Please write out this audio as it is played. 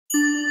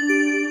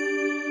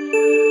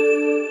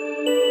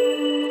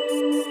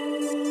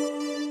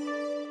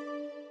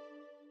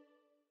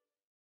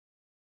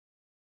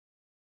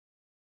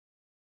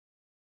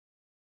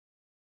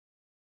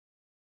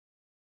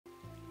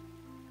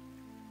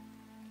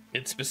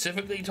It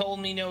specifically told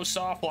me no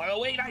soft water. Oh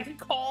wait, I can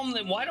calm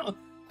them. Why don't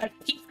I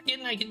keep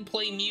forgetting I can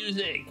play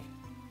music?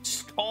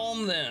 Just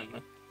calm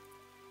them.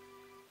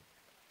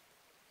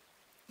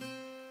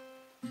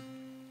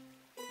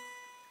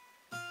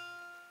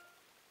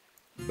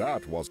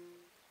 That was...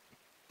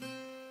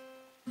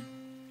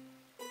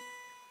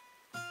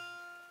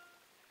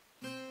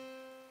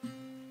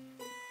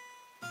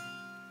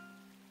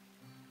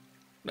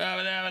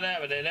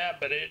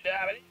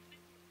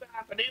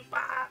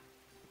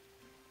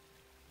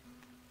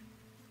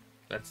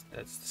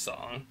 That's the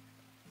song.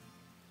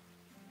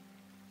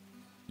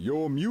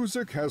 Your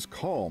music has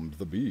calmed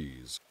the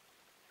bees.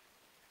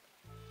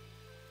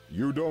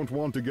 You don't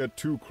want to get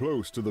too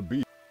close to the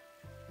bee.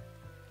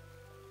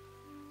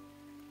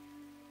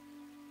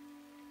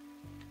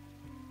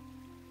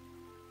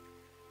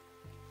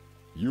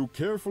 You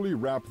carefully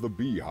wrap the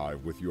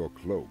beehive with your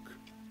cloak,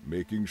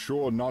 making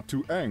sure not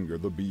to anger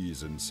the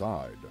bees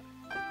inside.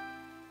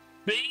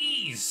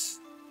 Bees!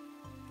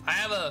 I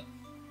have a...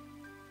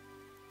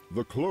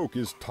 The cloak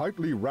is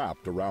tightly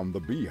wrapped around the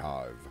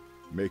beehive,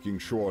 making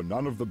sure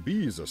none of the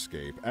bees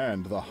escape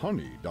and the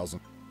honey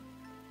doesn't.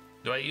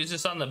 Do I use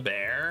this on the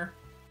bear?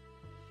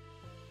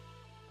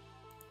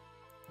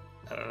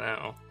 I don't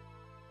know.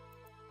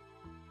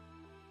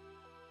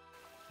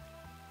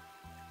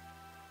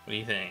 What do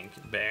you think?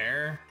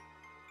 Bear?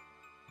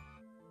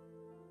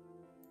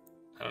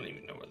 I don't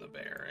even know where the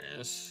bear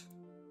is.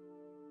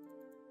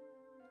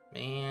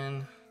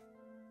 Man.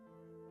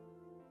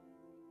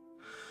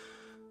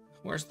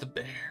 Where's the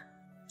bear?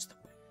 Where's the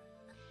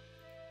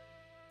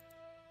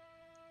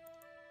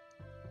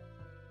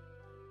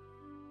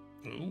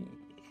bear? Ooh.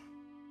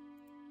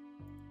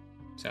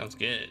 Sounds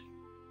good.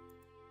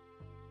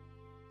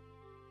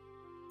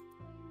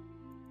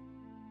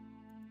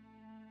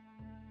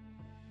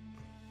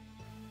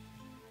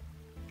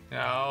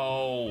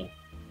 No.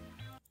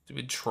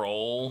 Stupid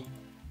troll.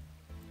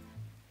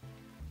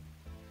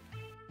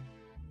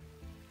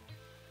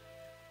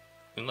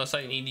 Unless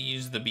I need to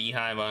use the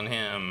beehive on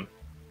him.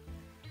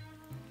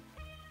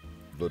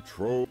 The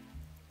troll.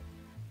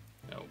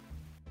 No.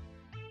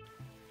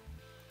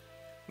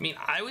 I mean,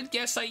 I would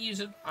guess I use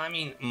it. I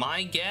mean,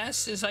 my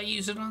guess is I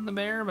use it on the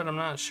bear, but I'm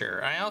not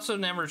sure. I also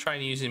never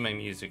tried using my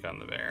music on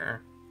the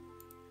bear.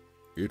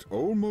 It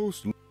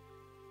almost.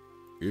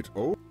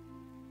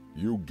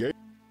 You gave.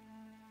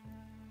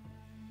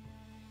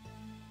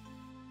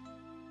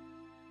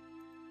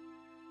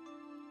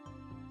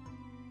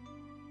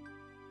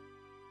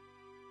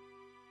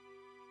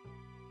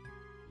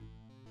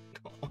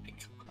 Oh my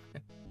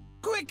god.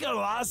 Quicker,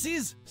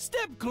 lassies!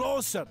 Step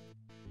closer!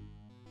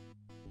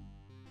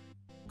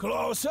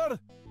 Closer?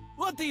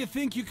 What do you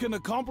think you can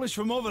accomplish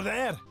from over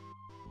there?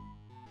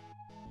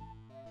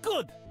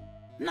 Good!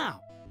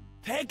 Now,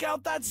 take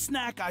out that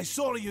snack I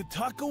saw you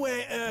tuck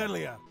away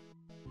earlier.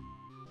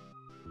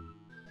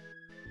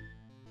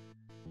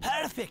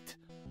 Perfect!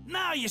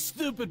 Now, you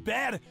stupid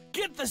bear,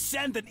 get the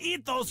scent and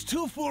eat those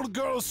two fool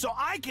girls so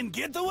I can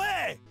get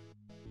away!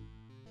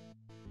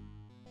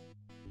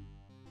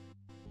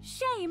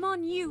 Shame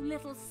on you,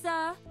 little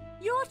sir.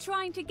 You're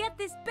trying to get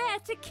this bear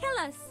to kill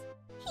us.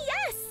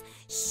 Yes!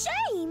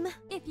 Shame!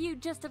 If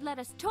you'd just have let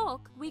us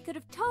talk, we could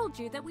have told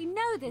you that we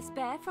know this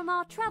bear from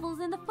our travels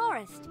in the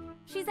forest.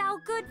 She's our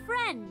good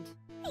friend.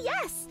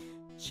 Yes!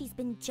 She's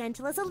been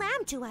gentle as a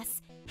lamb to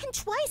us, and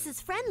twice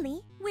as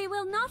friendly. We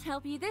will not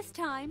help you this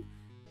time.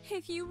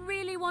 If you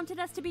really wanted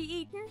us to be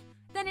eaten,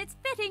 then it's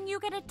fitting you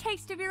get a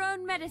taste of your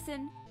own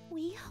medicine.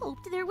 We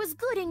hoped there was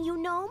good in you,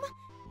 Gnome.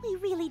 We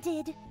really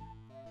did.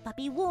 But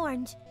be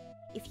warned,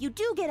 if you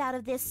do get out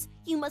of this,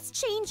 you must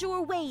change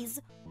your ways,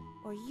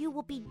 or you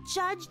will be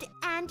judged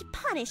and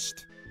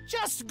punished.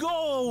 Just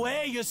go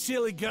away, you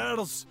silly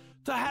girls!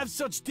 To have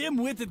such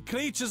dim-witted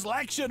creatures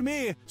lecture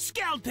me,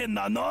 Skeleton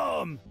the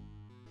Gnome!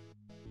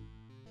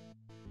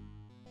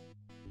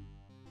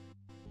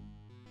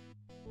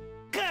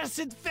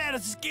 Cursed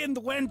fair-skinned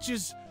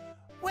wenches!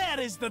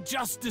 Where is the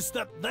justice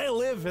that they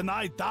live and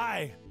I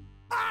die?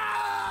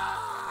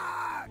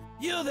 Ah!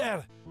 You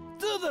there!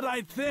 Do the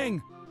right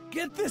thing!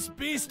 Get this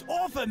beast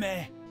off of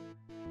me!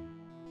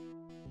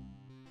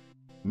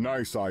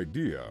 Nice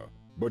idea,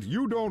 but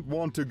you don't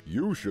want to.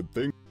 You should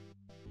think.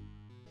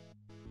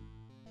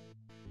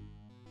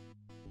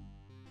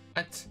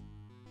 What?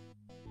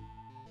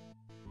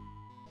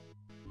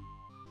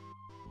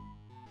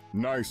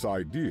 Nice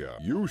idea.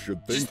 You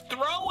should think. Just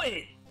throw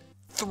it!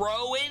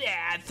 Throw it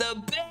at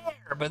the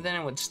bear! But then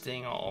it would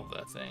sting all of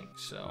the things,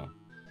 so,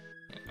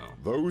 you know.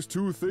 Those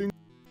two things.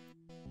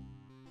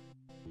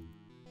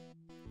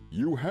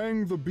 You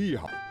hang the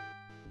beehive.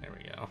 There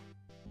we go.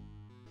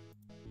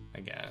 I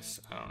guess.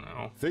 I don't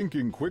know.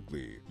 Thinking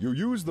quickly, you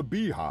use the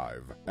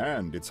beehive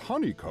and its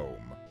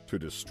honeycomb to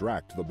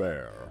distract the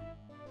bear.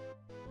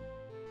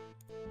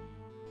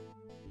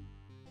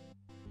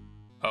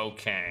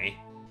 Okay.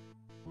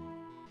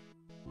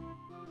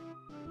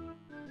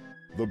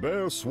 The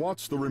bear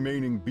swats the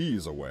remaining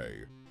bees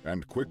away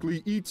and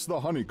quickly eats the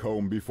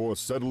honeycomb before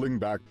settling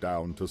back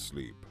down to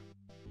sleep.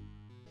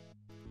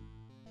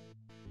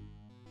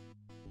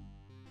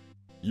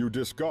 You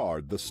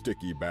discard the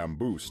sticky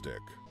bamboo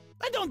stick.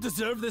 I don't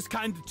deserve this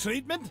kind of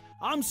treatment.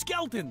 I'm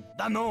Skeleton,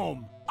 the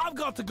gnome. I've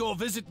got to go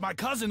visit my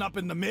cousin up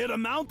in the Mirror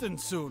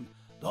Mountains soon.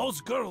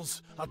 Those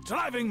girls are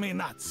driving me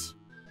nuts.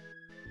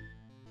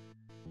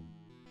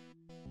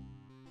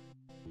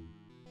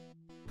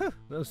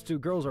 Those two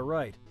girls are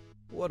right.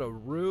 What a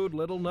rude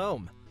little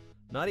gnome.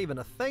 Not even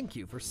a thank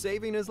you for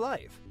saving his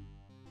life.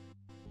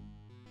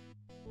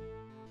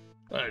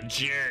 What a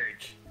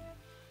jerk.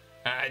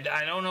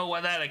 I don't know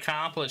what that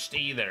accomplished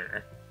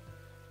either.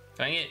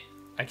 I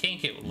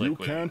can't get liquid. You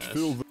can't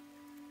fill the...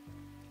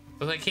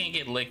 Because I can't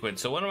get liquid,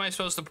 so what am I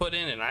supposed to put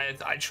in it?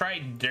 I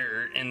tried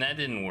dirt, and that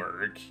didn't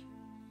work.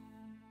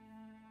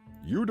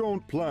 You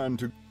don't plan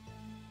to...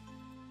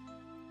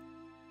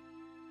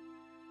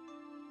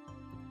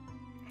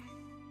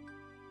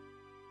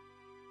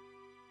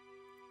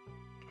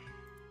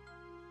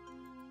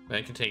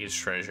 I can take his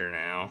treasure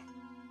now.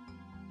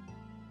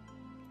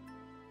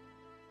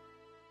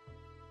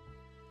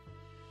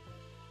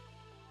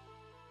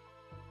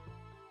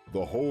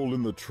 The hole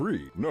in the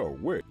tree. No,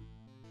 wait.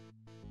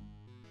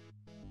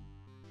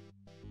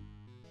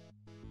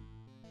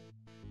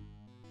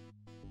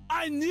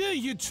 I knew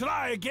you'd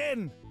try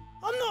again.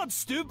 I'm not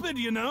stupid,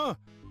 you know.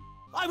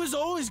 I was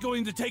always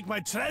going to take my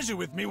treasure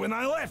with me when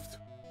I left.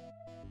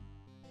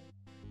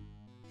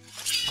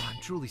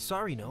 I'm truly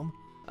sorry, gnome.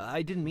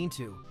 I didn't mean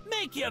to.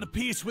 Make your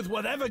peace with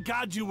whatever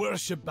god you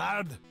worship,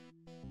 Bard.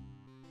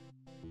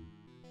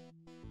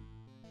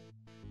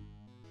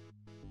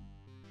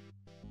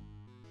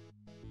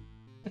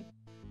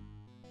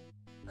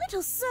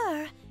 Little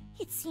sir,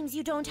 it seems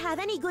you don't have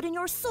any good in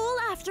your soul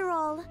after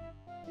all.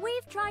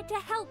 We've tried to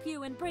help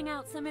you and bring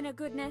out some inner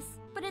goodness,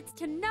 but it's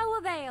to no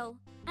avail.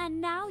 And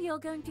now you're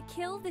going to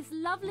kill this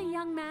lovely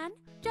young man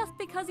just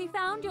because he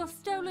found your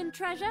stolen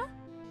treasure?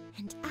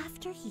 And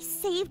after he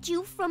saved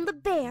you from the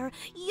bear,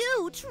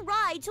 you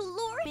tried to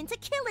lure him into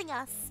killing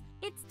us.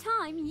 It's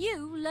time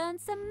you learn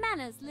some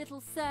manners, little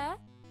sir.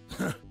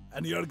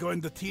 And you're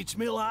going to teach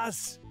me,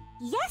 lass?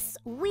 Yes,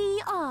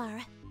 we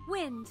are.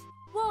 Wind,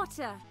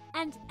 water,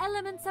 and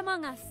elements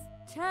among us.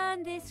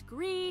 Turn this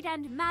greed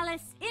and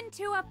malice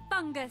into a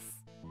fungus.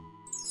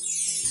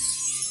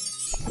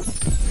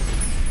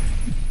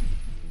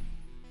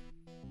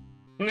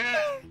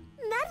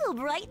 That'll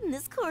brighten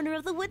this corner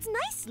of the woods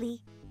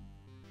nicely.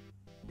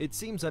 It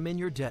seems I'm in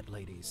your debt,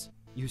 ladies.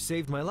 You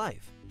saved my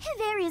life.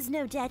 There is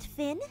no debt,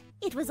 Finn.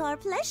 It was our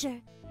pleasure.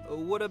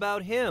 What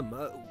about him?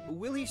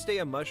 Will he stay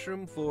a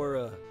mushroom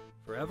for,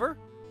 forever?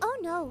 Oh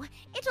no,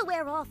 it'll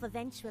wear off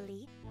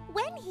eventually,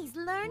 when he's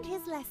learned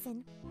his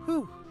lesson.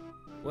 Whew.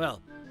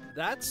 Well,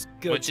 that's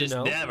good Which to is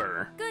know.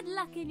 never. Good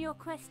luck in your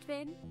quest,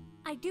 Finn.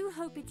 I do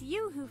hope it's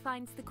you who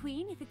finds the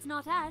queen, if it's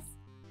not us.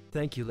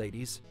 Thank you,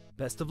 ladies.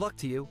 Best of luck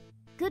to you.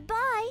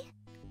 Goodbye.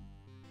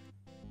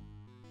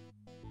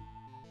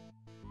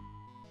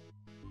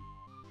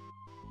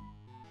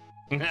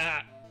 Look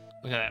at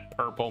that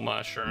purple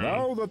mushroom.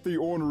 Now that the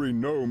ornery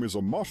gnome is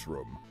a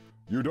mushroom,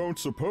 you don't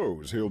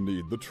suppose he'll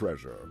need the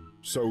treasure.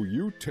 So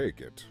you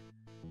take it.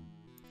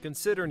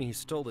 Considering he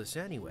stole this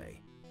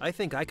anyway, I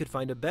think I could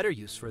find a better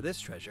use for this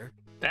treasure.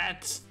 We're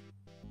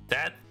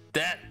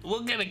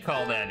gonna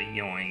call that a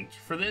yoink.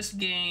 For this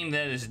game,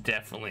 that is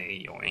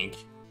definitely a yoink.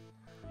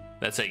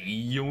 That's a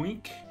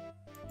yoink.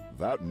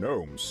 That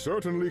gnome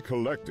certainly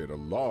collected a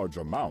large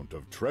amount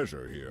of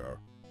treasure here.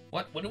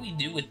 What do we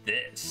do with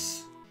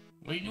this?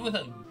 What do you do with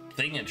a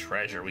thing of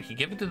treasure? We could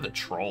give it to the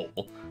troll,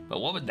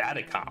 but what would that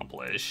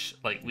accomplish?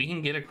 Like, we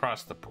can get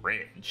across the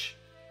bridge.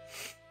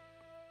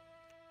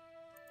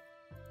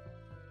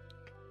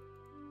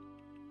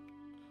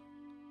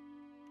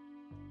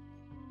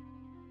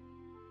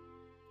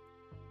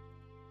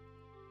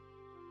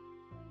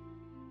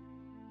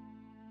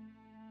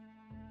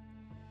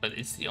 But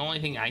it's the only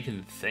thing I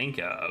can think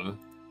of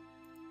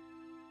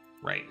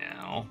right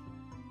now.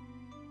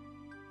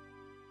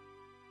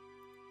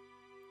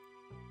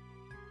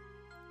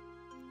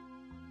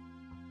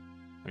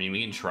 I mean,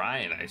 we can try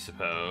it, I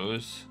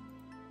suppose.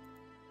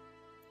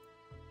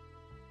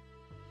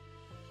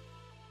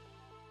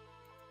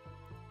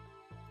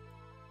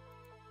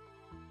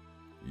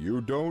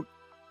 You don't...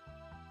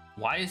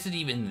 Why is it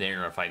even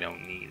there if I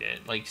don't need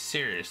it? Like,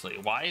 seriously,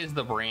 why is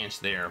the branch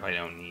there if I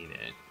don't need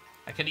it?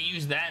 I could have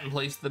used that in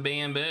place of the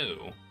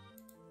bamboo.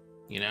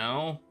 You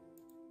know?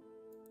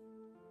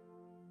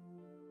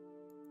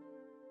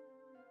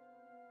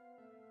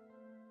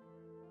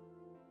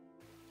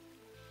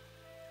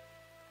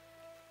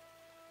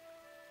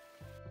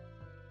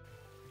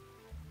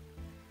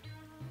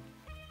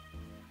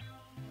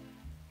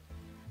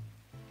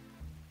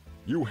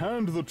 You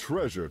hand the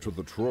treasure to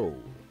the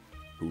troll,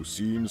 who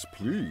seems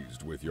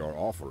pleased with your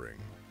offering.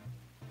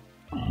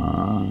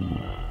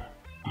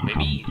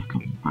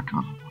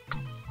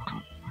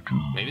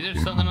 Maybe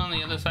there's something on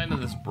the other side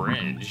of this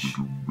bridge.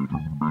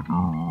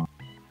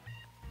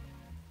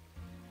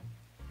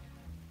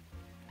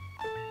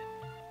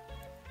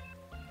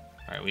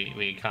 Alright,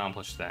 we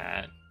accomplished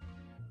that.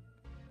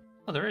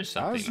 Oh, there is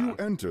something. As you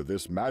enter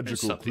this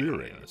magical something on the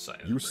clearing, other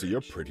side of you the see a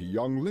bridge. pretty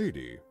young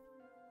lady.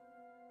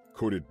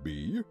 Could it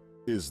be?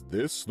 Is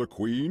this the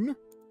queen?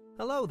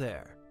 Hello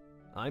there.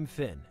 I'm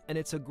Finn, and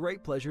it's a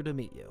great pleasure to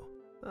meet you.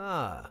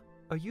 Ah,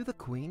 are you the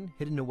queen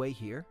hidden away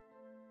here?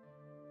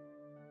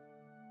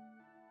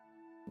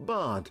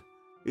 Bard,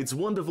 it's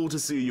wonderful to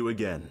see you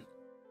again.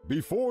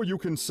 Before you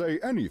can say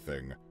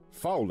anything,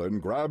 Fowlin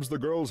grabs the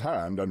girl's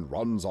hand and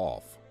runs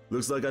off.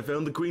 Looks like I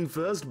found the queen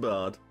first,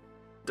 Bard.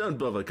 Don't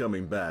bother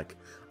coming back.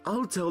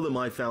 I'll tell them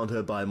I found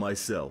her by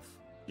myself.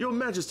 Your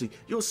Majesty,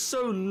 you're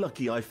so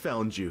lucky I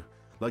found you.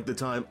 Like the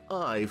time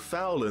I,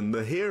 Fowlin,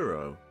 the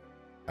hero.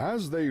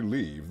 As they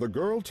leave, the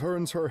girl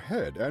turns her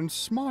head and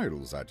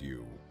smiles at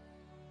you.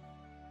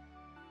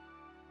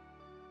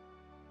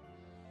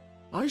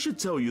 I should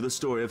tell you the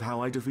story of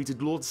how I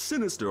defeated Lord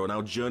Sinister on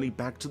our journey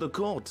back to the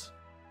court.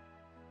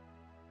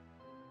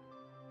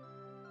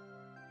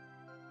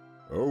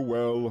 Oh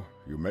well,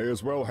 you may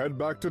as well head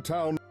back to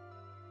town.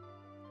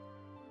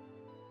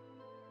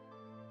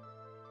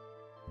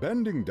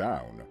 Bending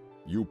down,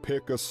 you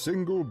pick a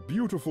single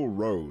beautiful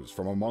rose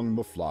from among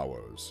the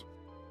flowers.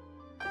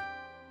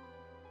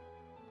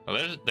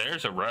 Well,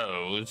 there's a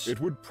rose. It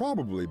would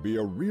probably be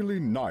a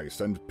really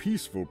nice and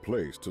peaceful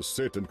place to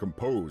sit and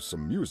compose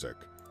some music.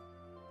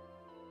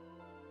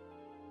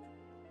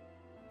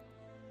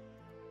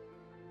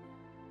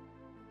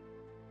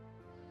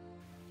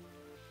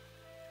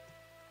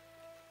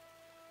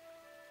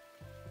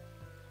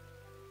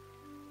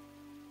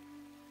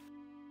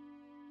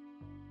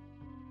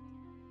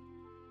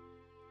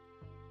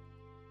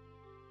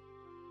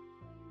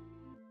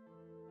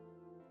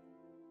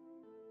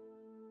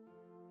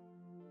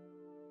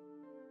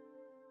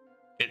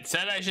 It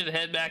said I should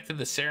head back to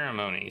the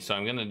ceremony, so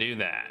I'm gonna do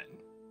that.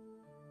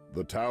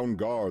 The town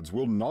guards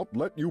will not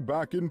let you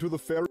back into the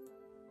fairy.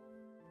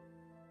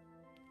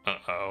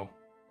 Uh-oh.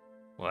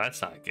 Well,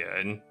 that's not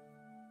good.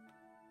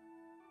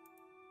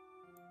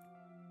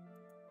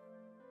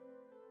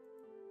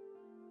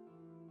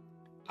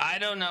 I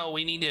don't know.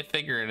 We need to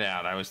figure it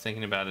out. I was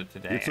thinking about it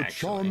today. It's a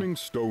charming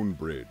stone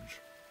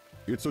bridge.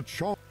 It's a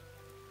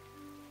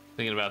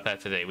Thinking about that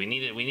today. We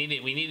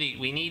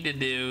need to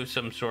do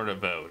some sort of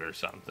vote or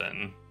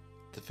something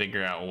to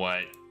figure out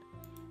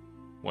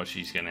what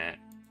she's gonna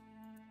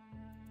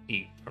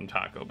eat from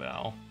Taco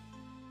Bell.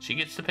 She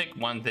gets to pick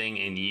one thing,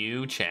 and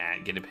you,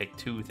 chat, get to pick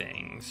two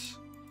things.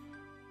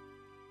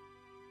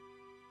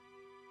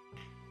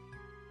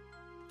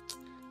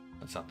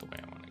 That's not the way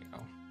I want to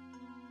go.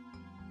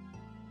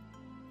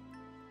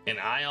 And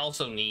I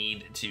also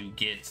need to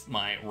get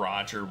my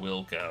Roger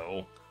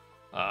Wilco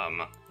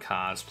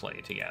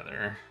cosplay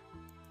together.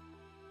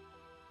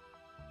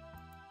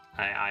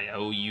 I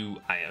owe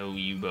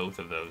you both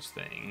of those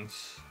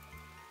things.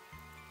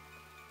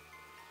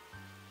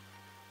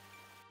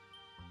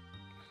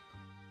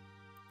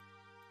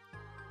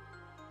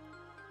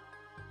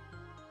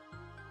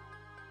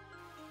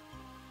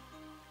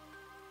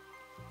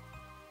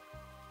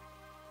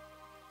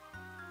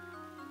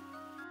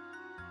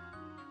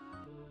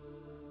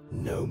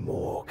 No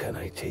more can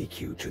I take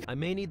you to... I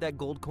may need that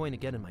gold coin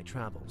again in my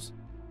travels.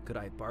 Could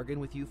I bargain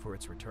with you for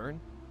its return?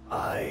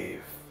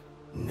 I've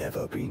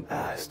never been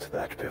asked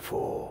that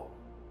before.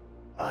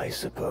 I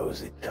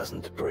suppose it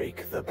doesn't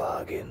break the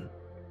bargain.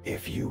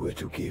 If you were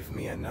to give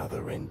me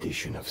another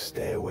rendition of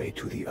Stairway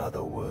to the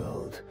Other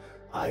World,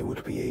 I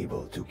would be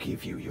able to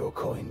give you your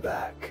coin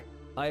back.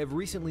 I have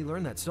recently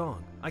learned that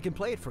song. I can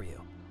play it for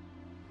you.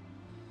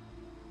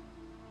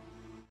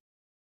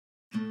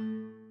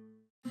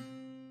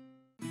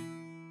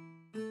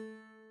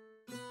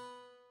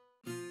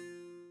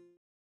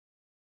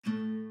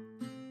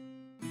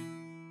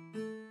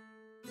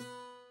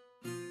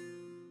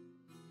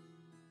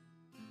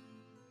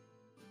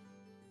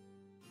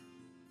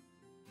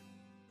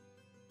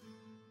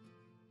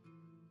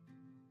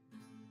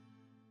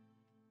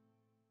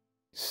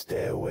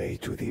 Stairway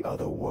to the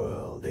Other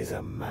World is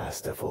a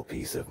masterful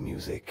piece of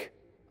music.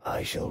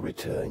 I shall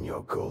return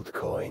your gold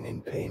coin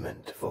in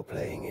payment for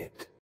playing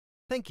it.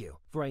 Thank you,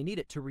 for I need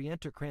it to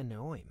re-enter Cran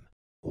Noim.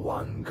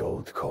 1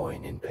 gold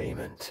coin in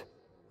payment.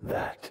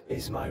 That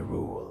is my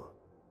rule.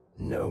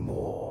 No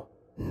more,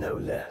 no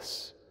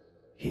less.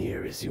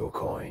 Here is your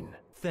coin.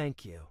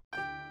 Thank you.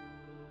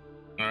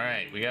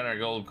 Alright, we got our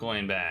gold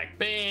coin back.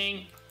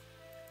 Bing!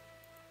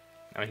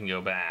 Now we can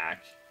go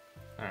back.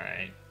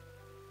 Alright.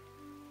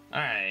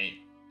 Alright.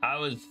 I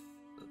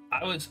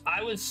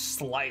was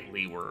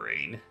slightly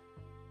worried.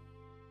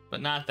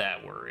 But not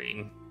that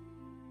worried.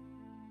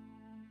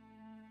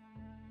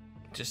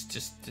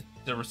 Just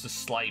there was a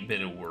slight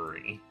bit of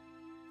worry.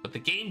 But the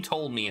game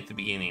told me at the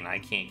beginning I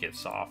can't get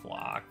soft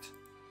locked.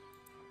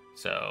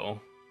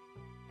 So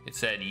it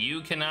said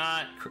you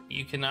cannot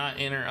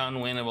enter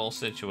unwinnable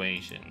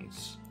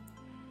situations.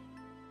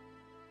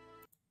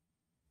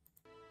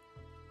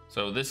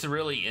 So this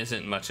really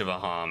isn't much of a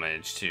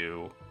homage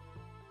to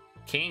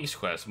King's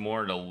Quest,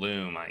 more to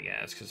Loom, I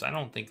guess, because I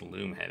don't think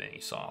Loom had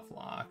any soft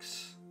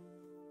locks.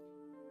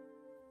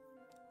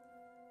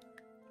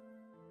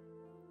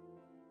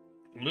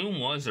 Loom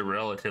was a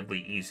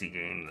relatively easy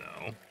game,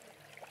 though.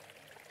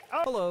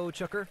 Hello,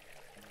 Chucker.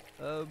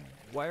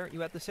 Why aren't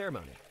you at the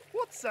ceremony?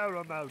 what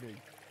ceremony?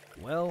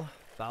 Well,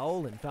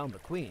 Baolin found the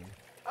queen.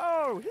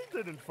 Oh, he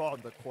didn't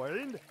find the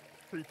queen.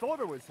 He thought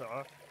it was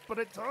her, but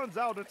it turns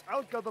out it's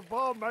Elka the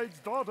barmaid's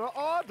daughter,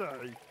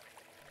 Ade.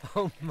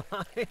 Oh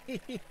my!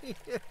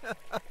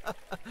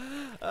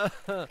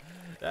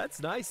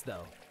 That's nice,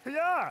 though.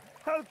 Yeah,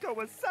 Elka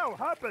was so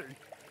happy.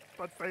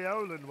 But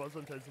Pheolin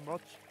wasn't as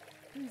much.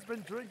 He's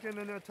been drinking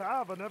in a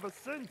tavern ever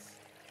since.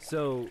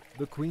 So,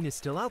 the queen is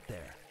still out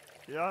there?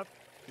 Yep,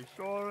 he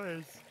sure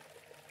is.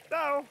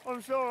 No,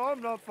 I'm sure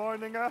I'm not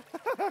finding her.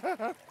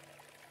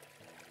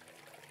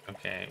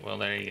 Okay, well,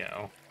 there you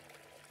go.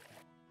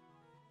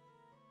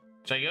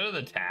 Should I go to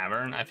the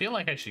tavern? I feel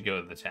like I should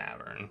go to the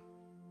tavern.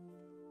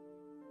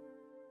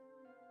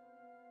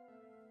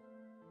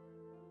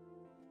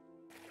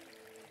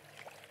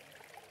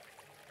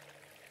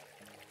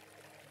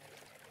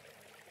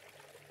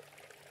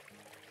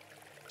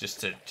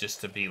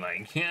 Just to be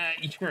like, yeah,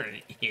 you're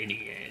an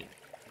idiot.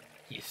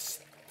 You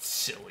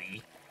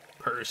silly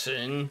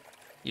person.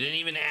 You didn't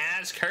even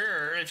ask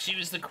her if she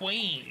was the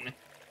queen.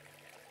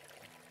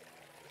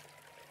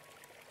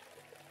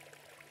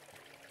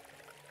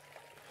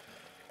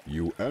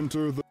 You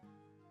enter the...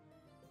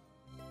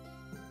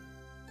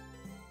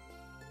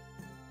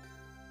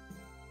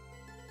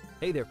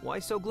 Hey there, why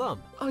so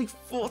glum? I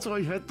thought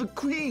I had the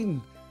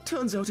queen.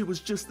 Turns out it was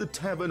just the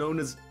tavern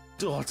owner's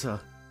daughter.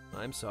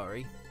 I'm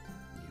sorry.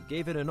 You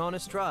gave it an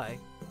honest try.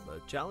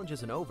 The challenge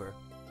isn't over.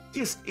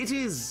 Yes, it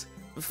is.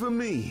 For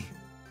me.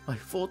 I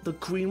thought the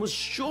queen was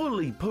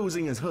surely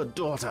posing as her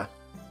daughter.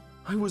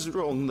 I was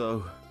wrong,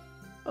 though.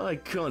 I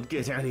can't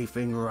get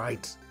anything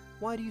right.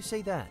 Why do you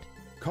say that?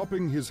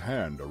 Cupping his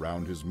hand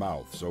around his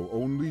mouth so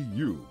only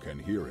you can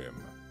hear him.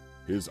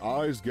 His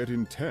eyes get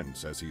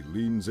intense as he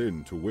leans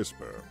in to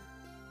whisper.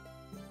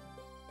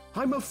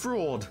 I'm a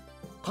fraud.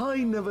 I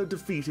never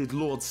defeated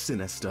Lord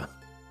Sinister.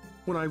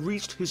 When I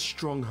reached his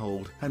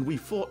stronghold and we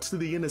fought to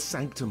the inner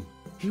sanctum,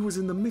 he was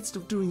in the midst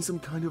of doing some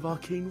kind of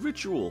arcane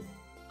ritual.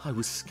 I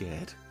was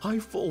scared. I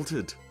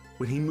faltered.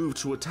 When he moved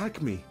to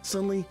attack me,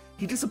 suddenly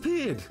he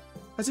disappeared,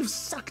 as if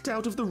sucked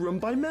out of the room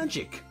by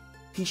magic.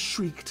 He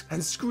shrieked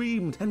and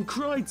screamed and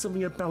cried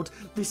something about,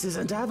 "This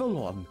isn't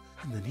Avalon,"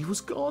 and then he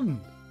was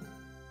gone.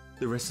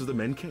 The rest of the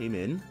men came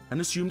in and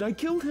assumed I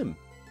killed him,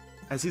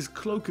 as his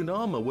cloak and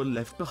armor were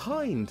left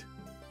behind.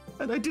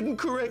 And I didn't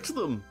correct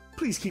them.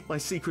 Please keep my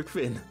secret,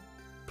 Finn.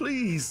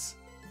 Please.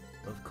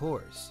 Of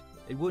course.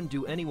 It wouldn't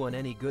do anyone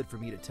any good for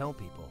me to tell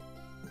people.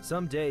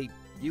 Someday,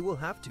 you will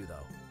have to,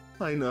 though.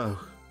 I know.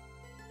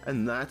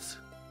 And that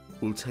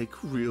will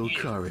take real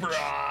courage.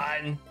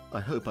 Fraud. I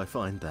hope I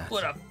find that.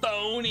 What a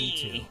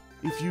phony!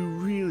 If you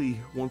really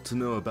want to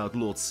know about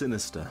Lord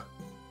Sinister,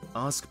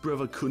 ask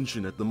Brother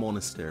Kunshin at the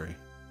monastery.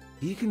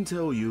 He can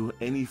tell you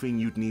anything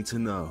you'd need to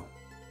know.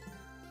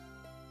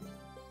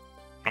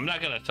 I'm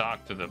not gonna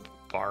talk to the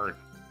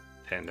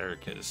bartender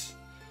because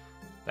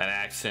that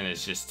accent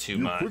is just too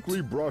much. You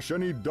quickly brush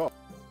any dust.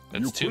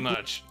 That's too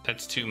much.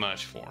 That's too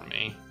much for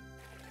me.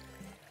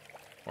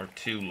 Or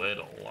too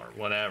little, or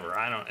whatever.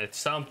 I don't. It's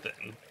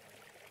something.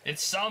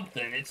 It's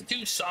something. It's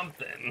too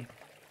something.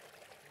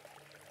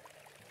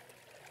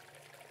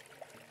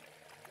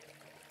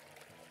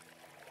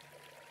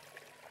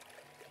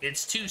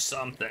 It's too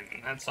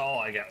something. That's all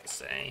I gotta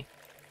say.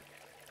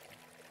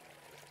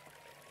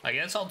 I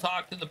guess I'll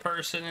talk to the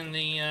person in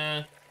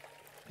the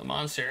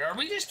monastery. Are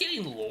we just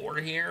getting lore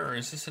here, or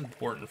is this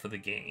important for the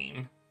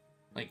game?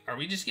 Like, are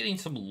we just getting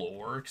some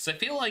lore? Because I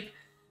feel like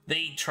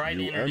they tried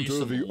to introduce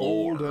some the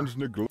lore, old and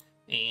neglect.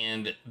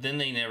 And then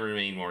they never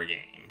made more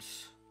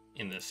games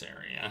in this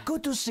area.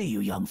 Good to see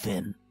you, young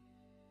Finn.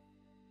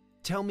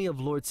 Tell me of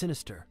Lord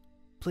Sinister,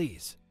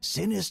 please.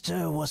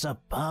 Sinister was a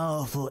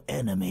powerful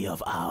enemy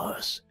of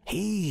ours.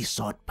 He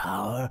sought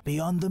power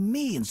beyond the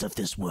means of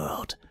this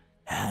world,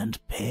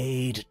 and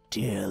paid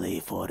dearly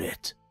for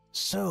it.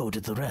 So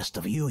did the rest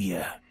of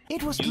Yuya.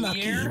 It was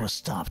lucky he was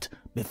stopped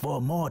before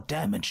more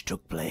damage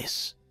took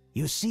place.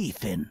 You see,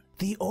 Finn,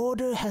 the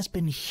Order has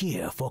been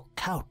here for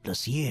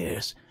countless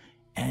years,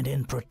 and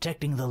in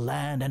protecting the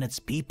land and its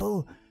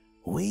people,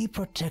 we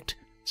protect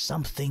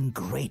something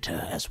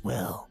greater as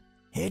well.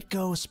 It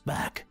goes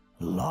back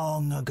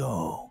long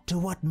ago to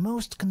what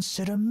most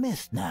consider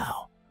myth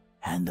now,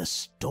 and the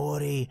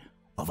story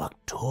of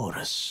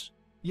Arcturus.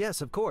 Yes,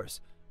 of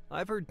course.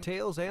 I've heard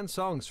tales and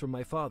songs from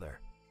my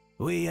father.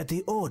 We at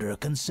the Order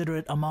consider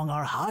it among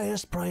our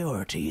highest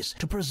priorities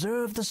to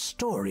preserve the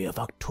story of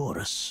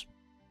Arcturus.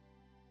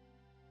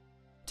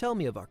 Tell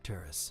me of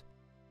Arcturus.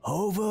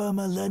 Over a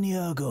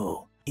millennia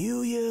ago,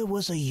 Yuya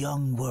was a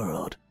young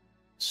world.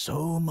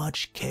 So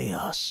much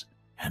chaos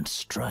and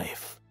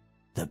strife.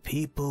 The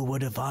people were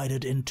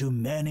divided into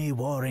many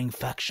warring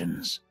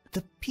factions.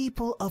 The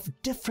people of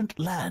different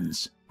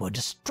lands were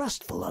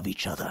distrustful of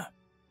each other.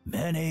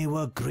 Many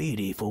were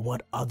greedy for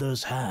what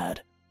others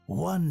had.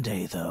 One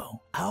day,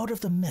 though, out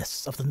of the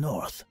mists of the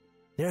north,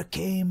 there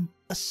came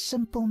a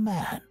simple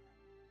man.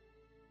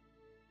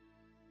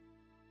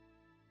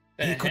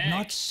 He could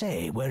not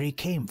say where he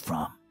came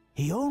from.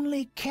 He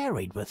only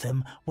carried with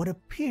him what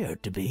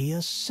appeared to be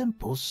a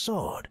simple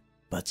sword.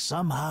 but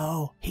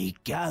somehow he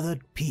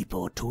gathered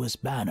people to his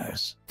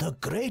banners. The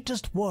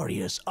greatest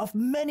warriors of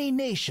many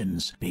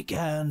nations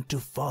began to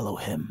follow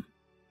him.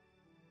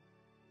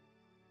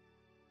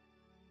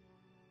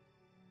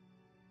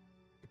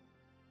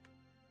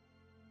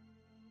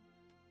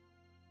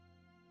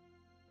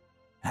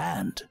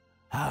 And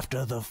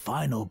after the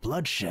final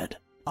bloodshed,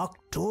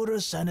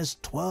 Arcturus and his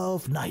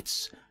 12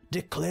 knights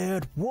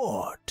declared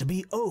war to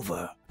be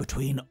over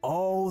between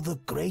all the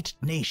great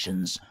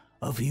nations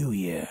of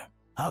Uyir.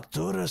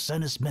 Arcturus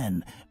and his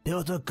men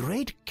built a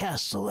great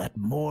castle at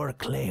Mor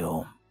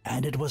Cleom,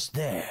 and it was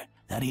there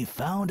that he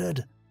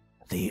founded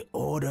the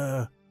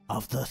Order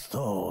of the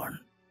Thorne.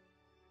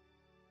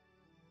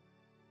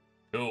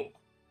 Cool.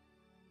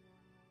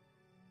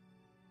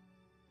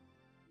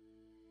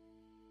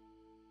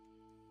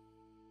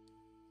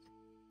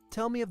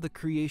 Tell me of the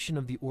creation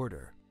of the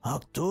Order.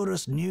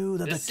 Arcturus knew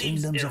that This the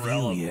seems kingdoms of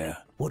irrelevant. Uyir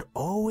would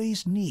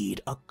always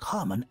need a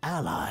common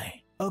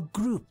ally, a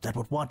group that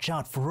would watch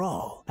out for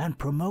all and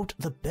promote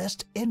the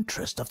best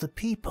interest of the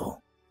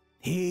people.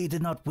 He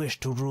did not wish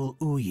to rule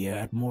Uyir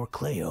at Mor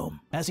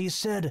Cleom, as he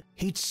said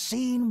he'd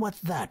seen what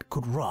that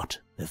could rot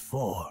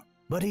before,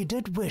 but he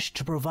did wish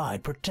to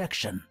provide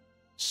protection,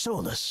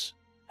 solace,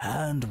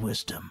 and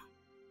wisdom.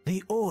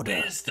 The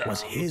Order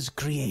was his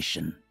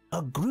creation.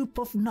 A group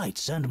of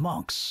knights and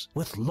monks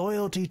with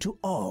loyalty to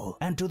all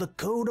and to the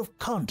code of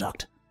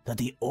conduct that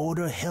the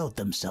Order held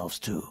themselves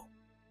to.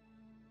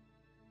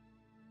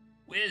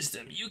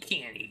 Wisdom, you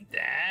can't eat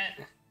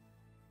that.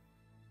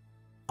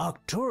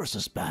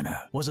 Arcturus's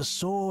banner was a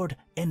sword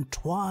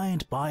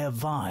entwined by a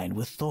vine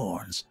with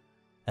thorns,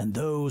 and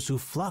those who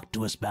flocked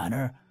to his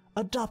banner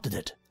adopted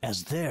it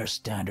as their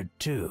standard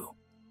too.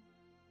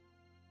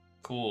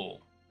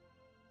 Cool.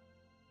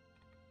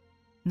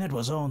 It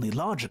was only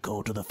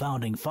logical to the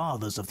founding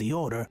fathers of the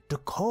Order to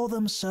call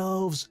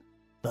themselves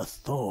the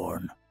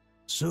Thorne.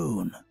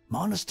 Soon,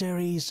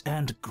 monasteries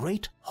and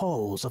great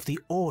halls of the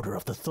Order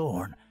of the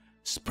Thorne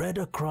spread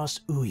across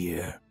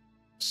Uyir,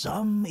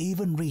 some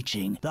even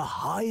reaching the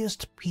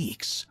highest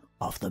peaks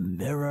of the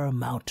Mirror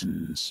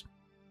Mountains.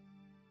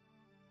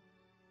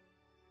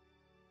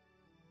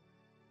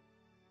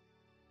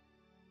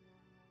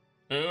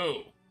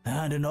 Oh.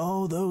 And in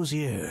all those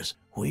years,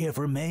 we have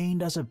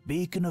remained as a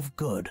beacon of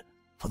good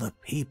for the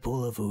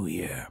people of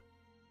Uyir.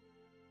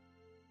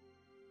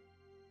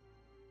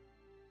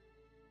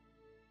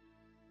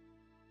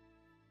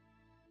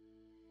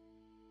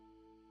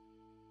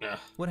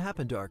 What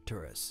happened to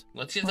Arcturus?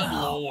 Let's get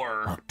some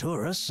lore.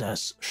 Arcturus,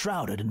 as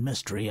shrouded in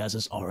mystery as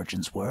his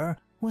origins were,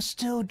 was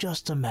still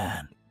just a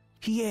man.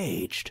 He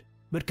aged,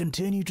 but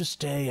continued to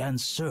stay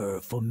and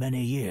serve for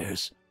many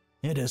years.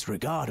 It is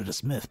regarded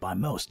as myth by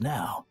most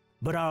now,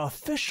 but our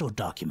official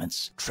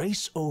documents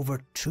trace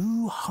over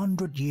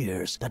 200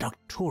 years that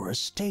Arcturus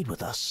stayed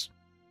with us.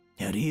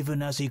 Yet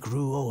even as he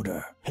grew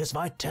older, his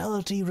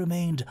vitality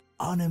remained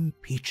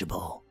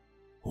unimpeachable.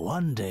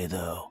 One day,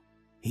 though,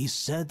 he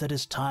said that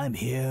his time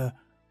here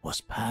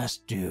was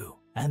past due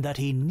and that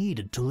he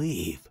needed to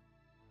leave.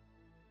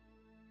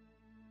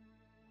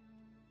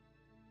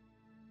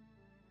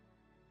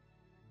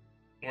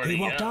 He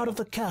walked out of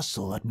the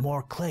castle at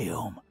Mor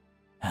Cleom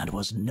and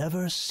was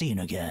never seen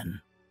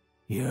again.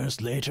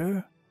 Years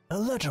later, a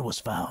letter was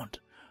found,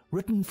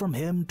 written from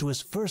him to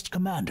his first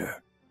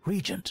commander,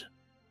 Regent.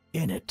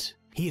 In it,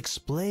 he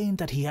explained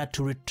that he had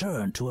to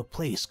return to a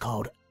place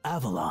called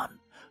Avalon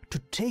to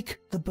take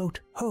the boat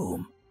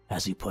home,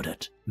 as he put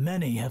it.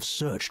 Many have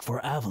searched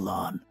for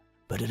Avalon,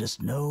 but it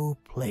is no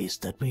place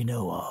that we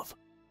know of.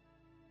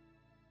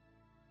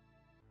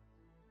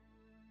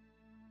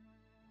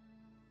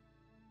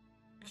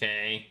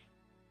 Okay.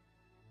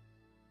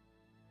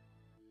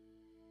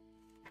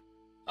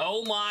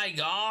 Oh my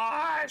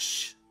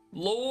gosh!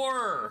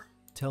 Lore!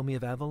 Tell me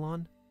of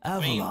Avalon?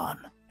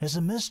 Avalon is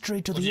a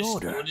mystery to the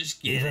Order,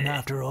 even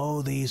after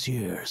all these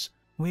years.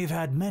 We've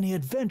had many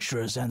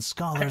adventurers and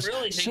scholars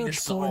search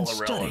for and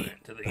study,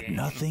 but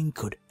nothing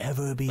could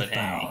ever be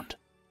found.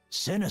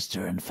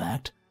 Sinister, in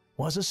fact,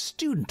 was a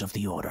student of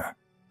the Order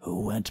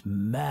who went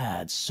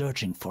mad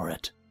searching for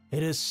it.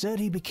 It is said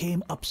he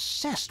became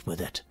obsessed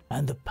with it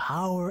and the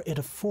power it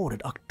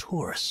afforded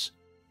Arcturus.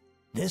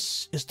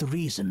 This is the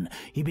reason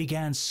he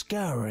began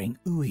scouring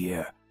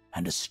Uyir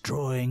and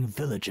destroying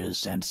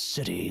villages and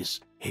cities.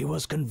 He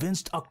was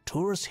convinced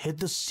Arcturus hid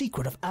the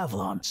secret of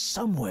Avalon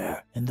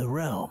somewhere in the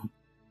realm.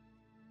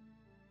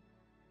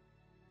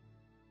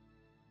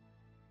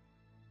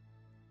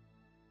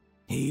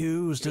 He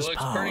used his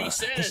power,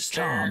 his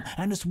charm,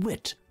 and his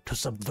wit to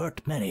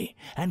subvert many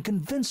and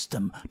convince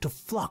them to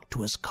flock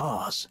to his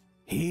cause.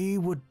 He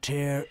would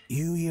tear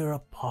Uyir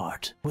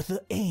apart with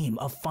the aim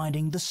of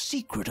finding the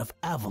secret of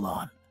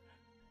Avalon,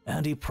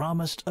 and he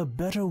promised a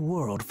better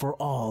world for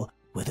all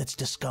with its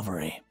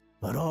discovery.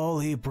 But all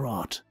he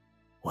brought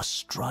was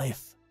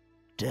strife,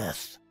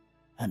 death,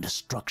 and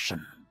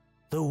destruction.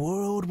 The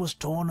world was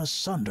torn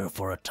asunder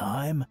for a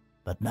time,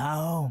 but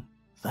now,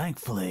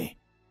 thankfully,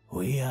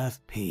 we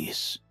have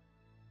peace.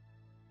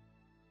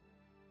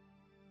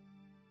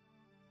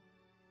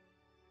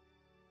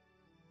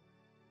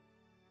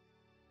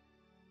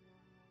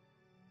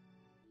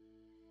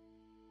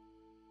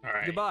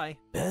 right. Goodbye.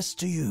 Best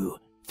to you,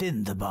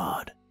 Finn the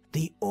Bard.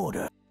 The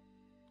Order.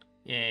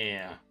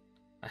 Yeah.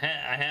 I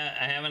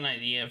have an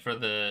idea for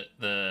the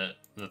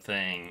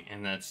thing,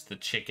 and that's the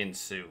chicken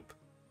soup.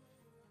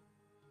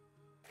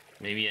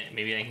 Maybe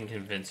I can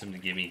convince him to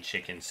give me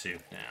chicken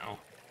soup now.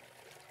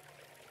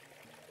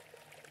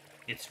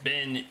 It's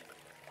been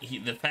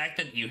the fact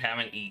that you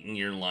haven't eaten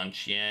your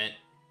lunch yet,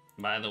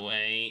 by the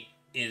way,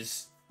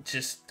 is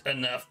just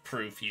enough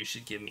proof you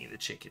should give me the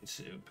chicken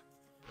soup.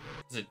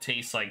 'Cause it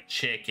tastes like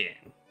chicken.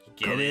 You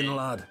get Come it? in,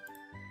 lad.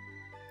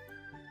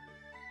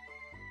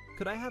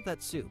 Could I have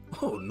that soup?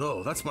 Oh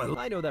no, that's my...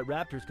 I know that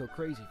raptors go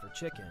crazy for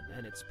chicken,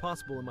 and it's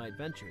possible in my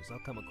adventures I'll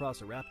come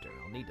across a raptor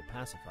I'll need to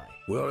pacify.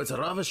 Well, it's a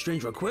rather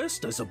strange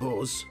request, I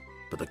suppose.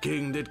 But the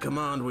king did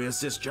command we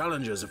assist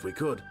challengers if we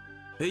could.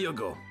 Here you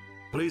go.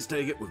 Please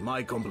take it with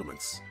my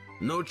compliments.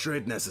 No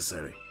trade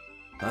necessary.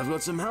 I've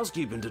got some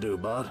housekeeping to do,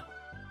 bud.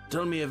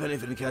 Tell me if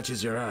anything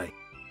catches your eye.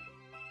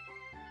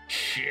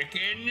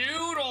 Chicken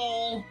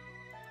noodle!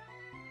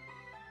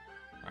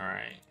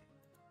 Alright.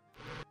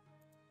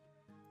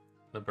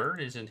 The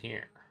bird isn't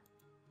here.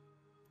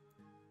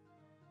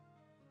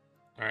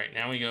 Alright,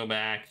 now we go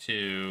back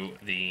to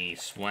the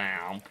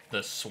swamp.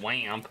 The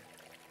swamp.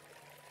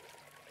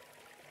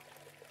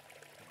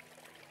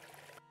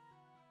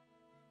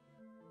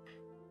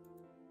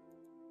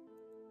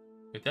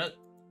 It does.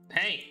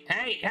 Hey,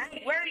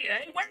 where are you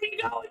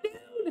going,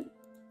 dude?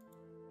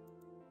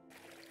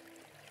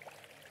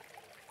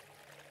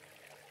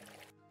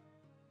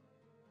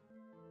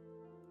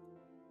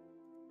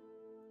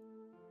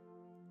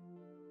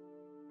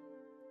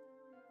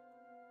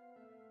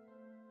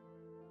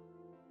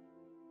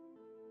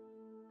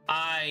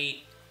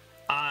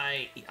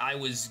 I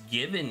was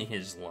given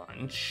his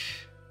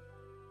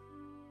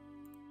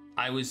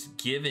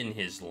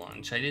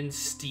lunch. I didn't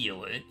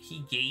steal it.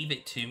 He gave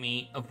it to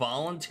me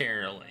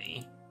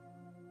voluntarily.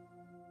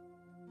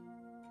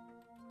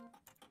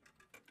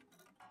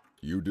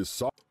 You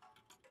decide.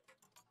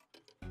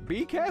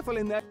 Be careful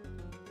in that.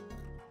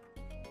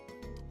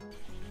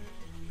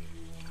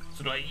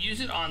 So do I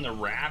use it on the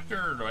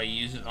raptor or do I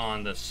use it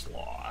on the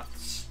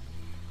sloths?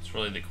 It's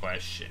really the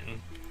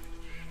question.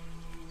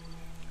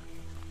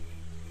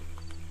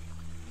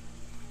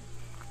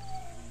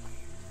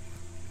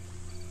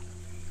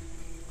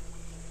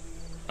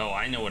 Oh,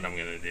 I know what I'm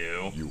gonna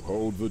do. You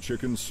hold the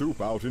chicken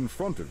soup out in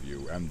front of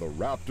you, and the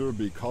raptor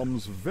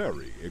becomes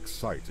very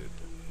excited.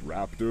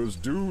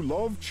 Raptors do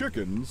love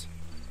chickens.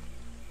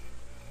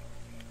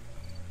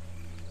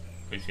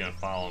 He's gonna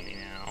follow me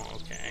now,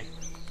 okay.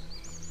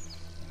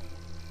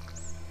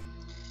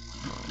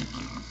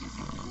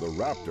 The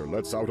raptor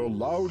lets out a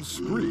loud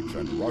screech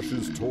and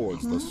rushes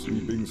towards the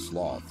sleeping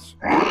sloths.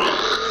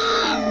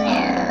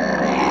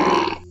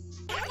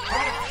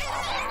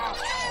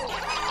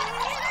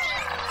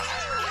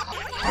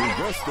 I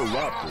guess the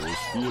raptor is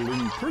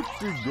feeling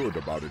pretty good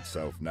about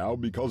itself now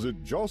because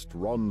it just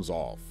runs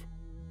off.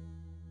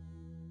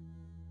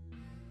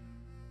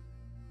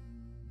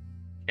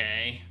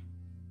 Okay.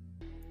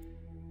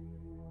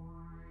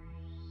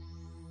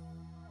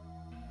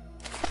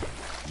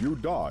 You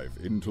dive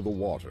into the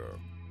water.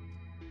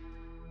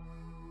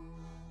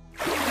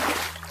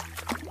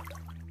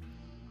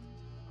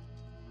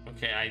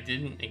 Okay, I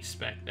didn't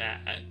expect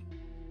that.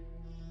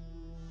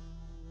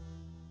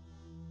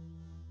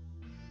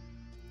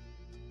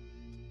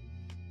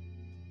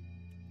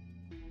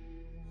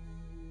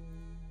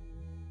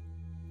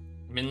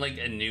 I'm in like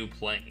a new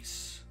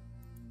place.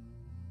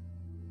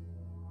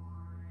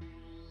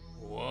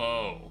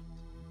 Whoa.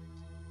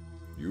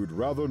 You'd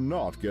rather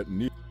not get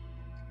near.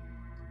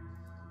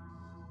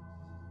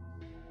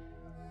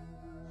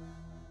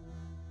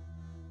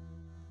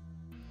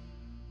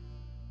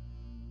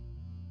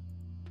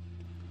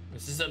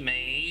 This is a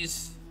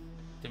maze.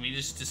 Did we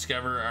just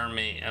discover our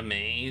a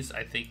maze?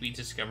 I think we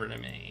discovered a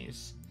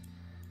maze.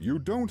 You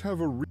don't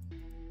have a I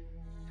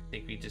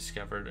think we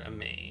discovered a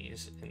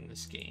maze in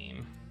this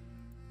game.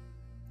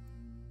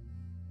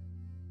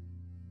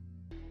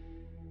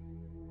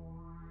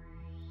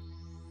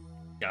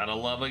 Gotta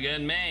love a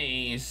good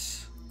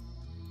maze.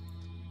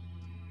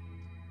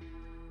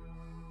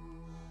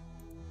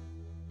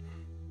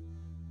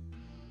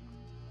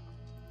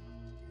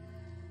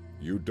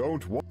 You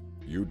don't want.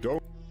 You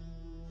don't.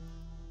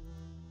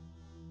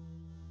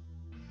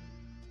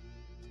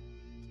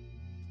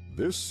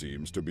 This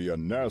seems to be a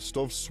nest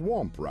of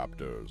swamp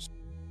raptors.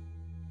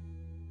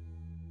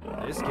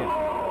 This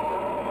can't.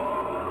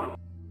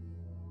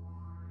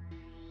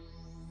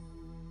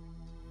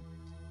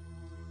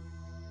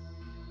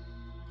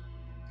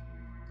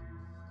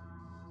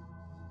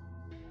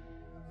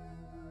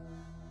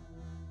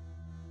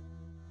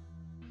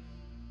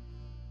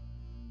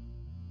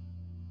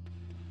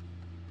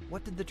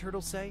 What did the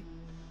turtle say?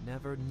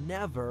 Never,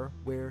 never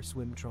wear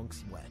swim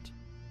trunks wet.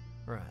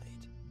 Right.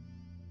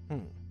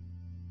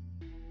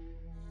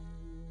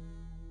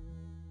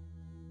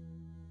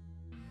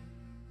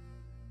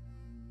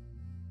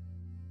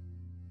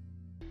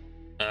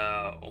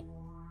 Oh.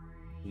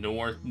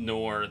 North.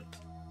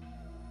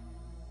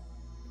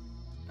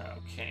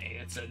 Okay,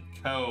 it's a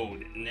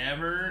code.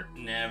 Never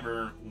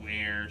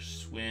wear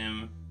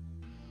swim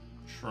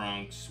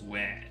trunks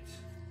wet.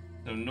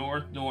 So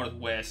north,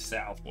 northwest,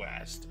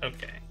 southwest.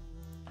 Okay.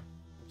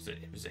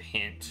 It was a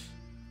hint.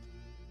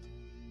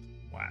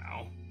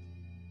 Wow.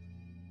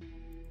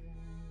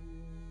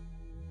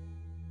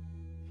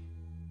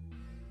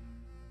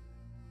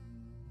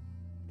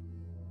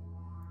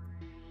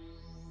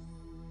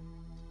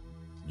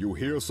 You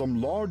hear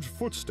some large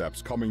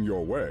footsteps coming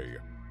your way.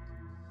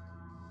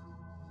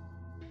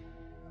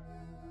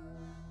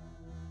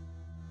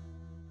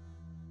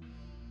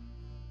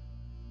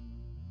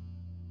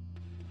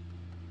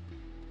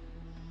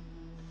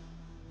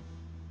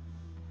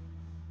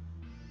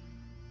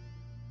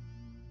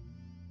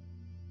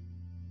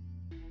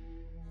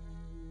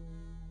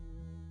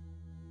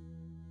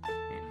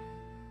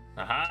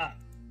 Aha!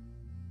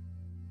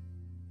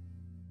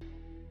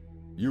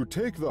 You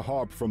take the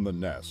harp from the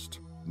nest,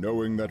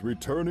 knowing that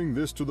returning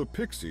this to the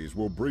pixies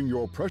will bring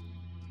your precious...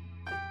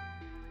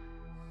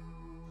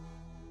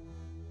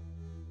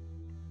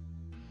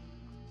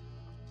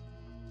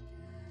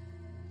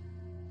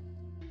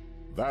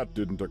 That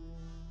didn't...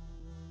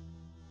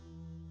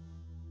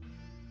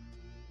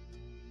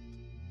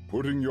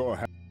 Putting your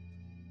hand...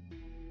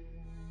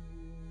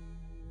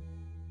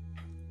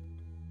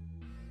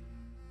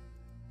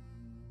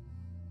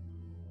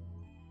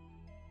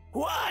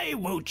 Why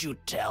won't you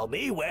tell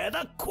me where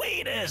the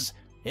queen is?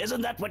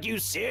 Isn't that what you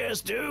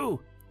seers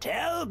do?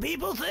 Tell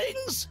people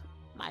things?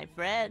 My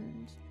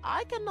friend,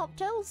 I cannot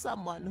tell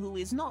someone who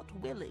is not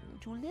willing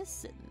to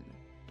listen.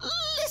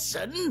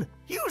 Listen?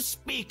 You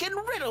speak in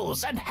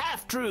riddles and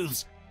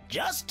half-truths.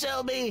 Just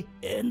tell me,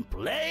 in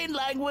plain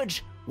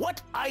language,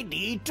 what I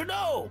need to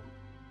know.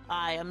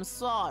 I am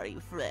sorry,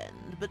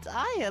 friend, but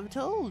I have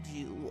told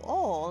you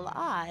all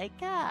I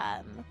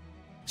can.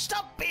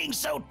 Stop being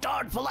so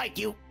darn polite,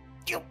 you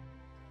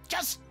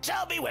just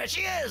tell me where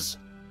she is.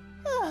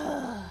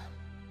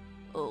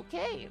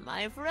 Okay,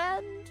 my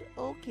friend,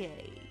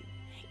 okay.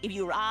 If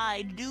you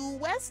ride due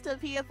west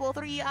of here for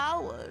 3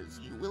 hours,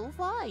 you will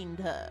find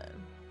her.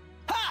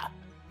 Ha!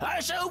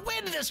 I shall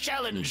win this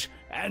challenge,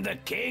 and the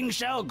king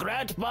shall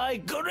grant my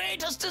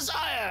greatest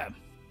desire.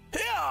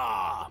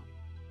 Here!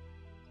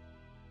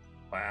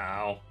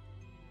 Wow.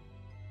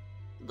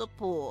 The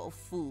poor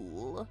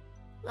fool.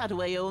 That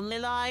way only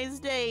lies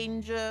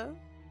danger.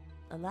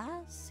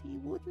 Alas, he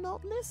would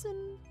not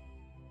listen.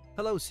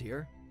 Hello,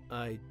 Seer.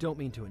 I don't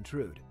mean to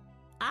intrude.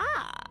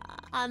 Ah,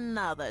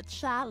 another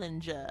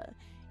challenger.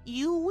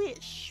 You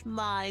wish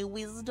my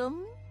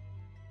wisdom?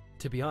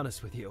 To be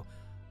honest with you,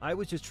 I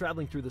was just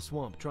traveling through the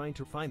swamp trying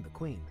to find the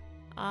queen.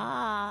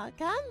 Ah,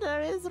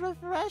 candor is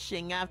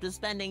refreshing after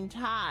spending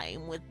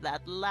time with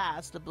that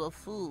last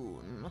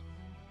buffoon.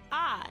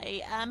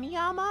 I am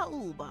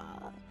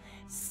Yamauba,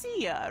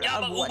 seer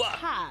of what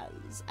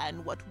has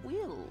and what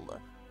will.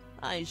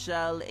 I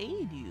shall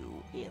aid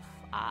you if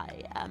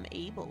I am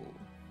able.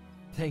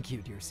 Thank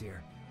you, dear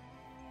Seer.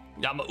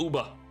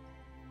 Yamauba.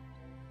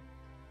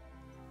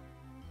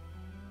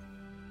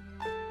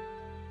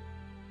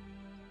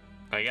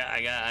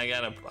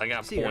 I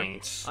got Seer,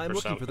 points. I'm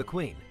looking for the something.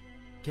 queen.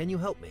 Can you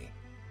help me?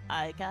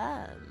 I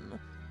can.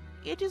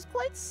 It is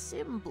quite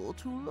simple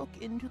to look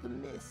into the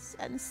mists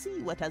and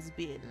see what has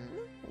been,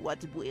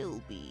 what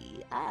will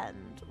be,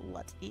 and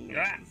what is.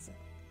 Yeah.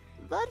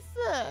 But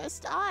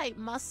first, I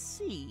must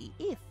see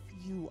if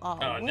you are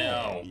Oh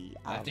no! worthy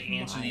I have of to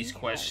answer my these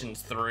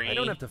questions 3. I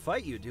don't have to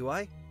fight you, do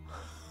I?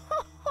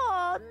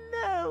 Oh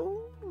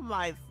no,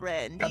 my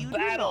friend, A you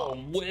battle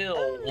do not.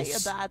 wills. Only a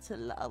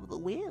battle of the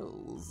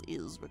wills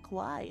is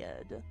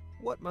required.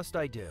 What must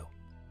I do?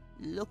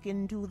 Look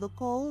into the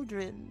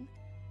cauldron.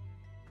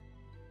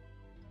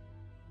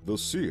 The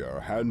seer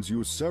hands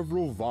you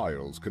several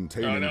vials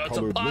containing colored it's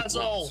a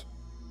puzzle. liquids.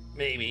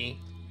 Maybe.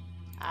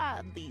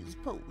 Add these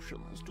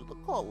potions to the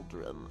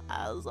cauldron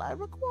as I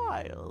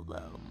require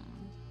them.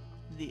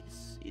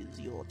 This is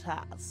your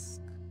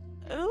task.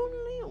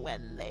 Only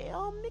when they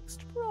are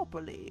mixed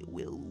properly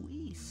will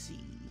we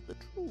see the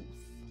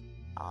truth.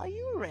 Are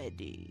you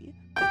ready?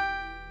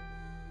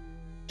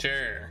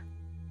 Sure.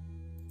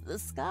 The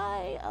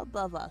sky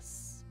above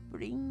us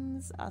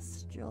brings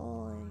us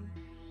joy.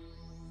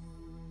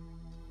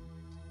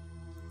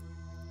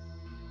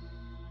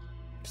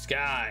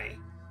 Sky.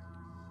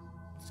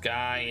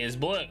 Sky is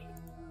blue.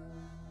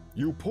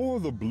 You pour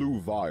the blue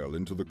vial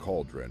into the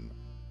cauldron,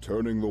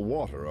 turning the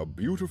water a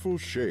beautiful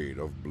shade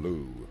of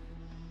blue.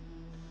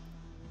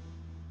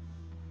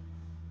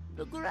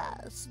 The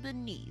grass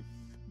beneath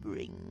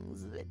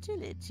brings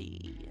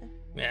fertility.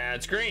 Yeah,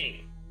 it's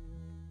green.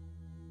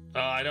 Oh,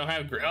 I don't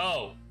have green.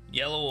 Oh,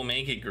 yellow will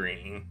make it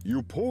green.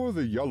 You pour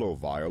the yellow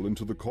vial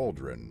into the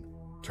cauldron,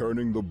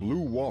 turning the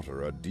blue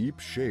water a deep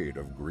shade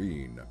of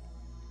green.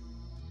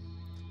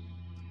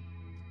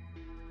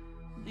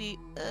 The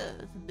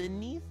earth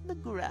beneath the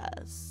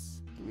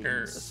grass brings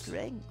Earth.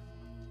 strength.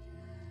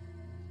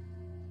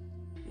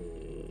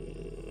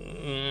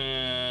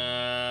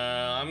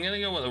 I'm gonna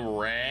go with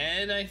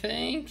red, I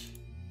think.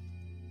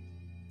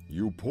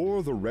 You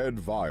pour the red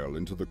vial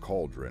into the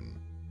cauldron,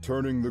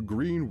 turning the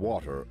green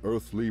water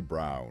earthly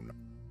brown.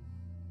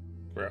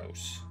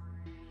 Gross.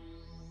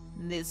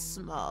 This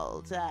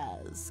small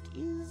task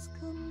is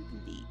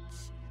complete.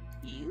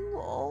 You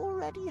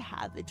already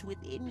have it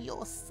within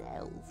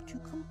yourself to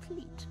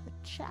complete the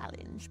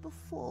challenge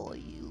before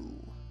you.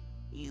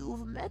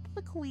 You've met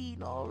the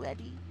Queen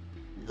already,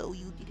 though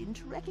you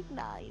didn't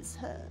recognize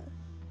her.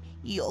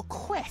 Your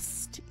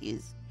quest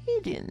is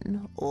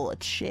hidden or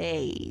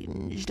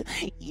changed.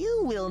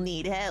 You will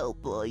need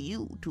help for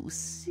you to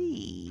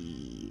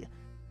see.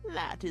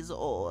 That is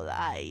all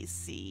I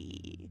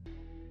see.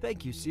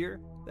 Thank you, Seer.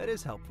 That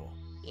is helpful.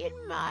 In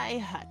my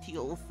hut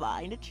you'll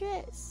find a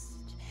chest.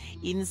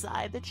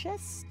 Inside the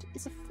chest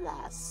is a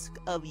flask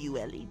of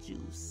Ueli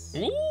juice.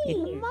 Ooh.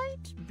 It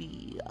might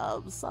be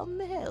of some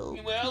help.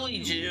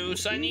 Ueli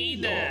juice, I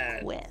need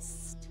that.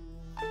 Quest.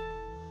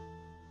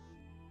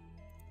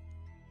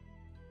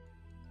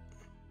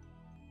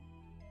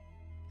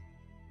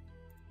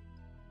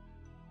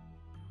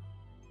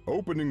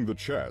 Opening the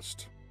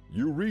chest,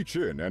 you reach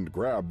in and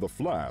grab the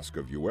flask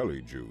of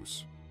Ueli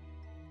juice.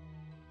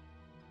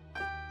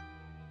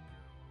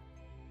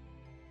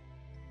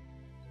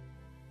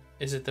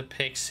 Is it the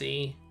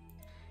pixie?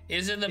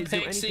 Is it the pixie?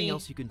 Is there anything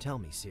else you can tell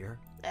me, Seer?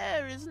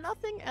 There is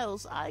nothing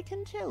else I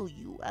can tell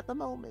you at the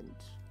moment.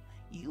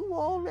 You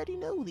already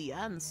know the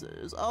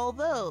answers,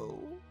 although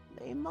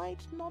they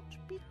might not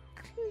be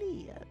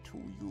clear to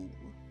you.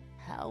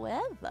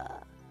 However,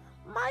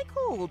 my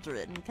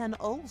cauldron can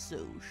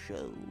also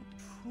show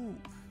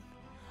truth.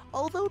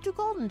 Although to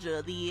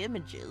conjure the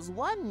images,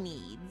 one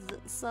needs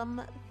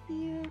some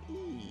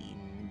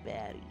Thorne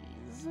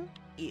berries.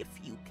 If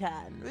you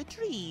can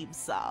retrieve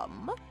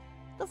some,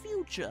 the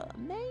future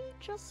may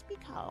just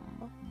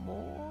become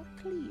more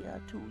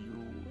clear to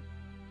you.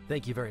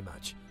 Thank you very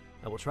much.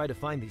 I will try to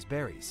find these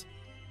berries.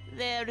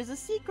 There is a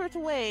secret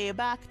way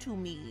back to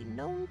me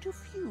known to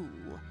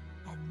few,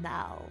 and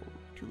now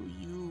to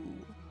you.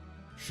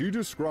 She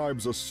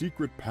describes a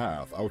secret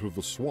path out of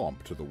the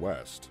swamp to the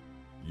west.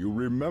 You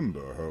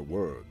remember her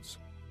words.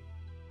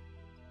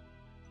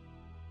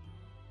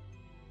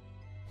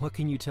 What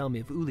can you tell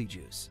me of Uli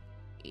juice?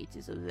 It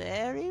is a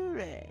very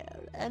rare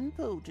and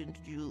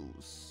potent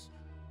juice,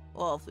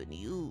 often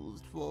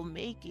used for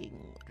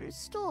making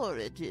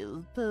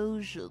restorative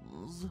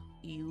potions.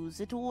 Use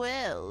it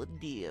well,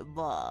 dear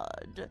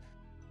bard.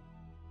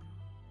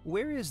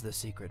 Where is the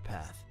secret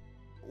path?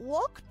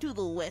 Walk to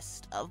the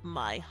west of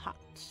my hut,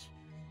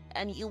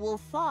 and you will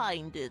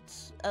find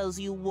it as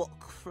you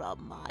walk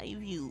from my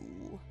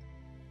view.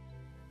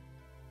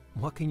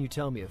 What can you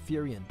tell me of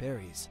Thorne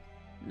berries?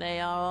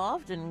 They are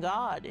often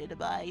guarded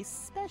by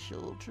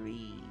special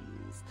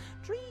trees,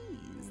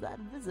 trees that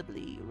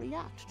visibly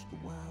react to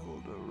the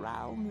world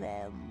around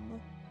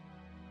them.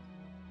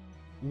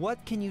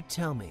 What can you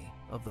tell me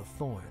of the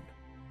Thorne?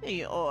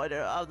 The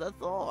Order of the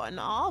Thorne,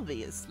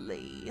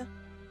 obviously.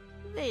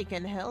 They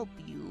can help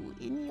you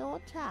in your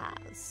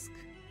task.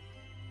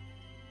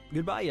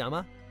 Goodbye,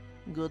 Yama.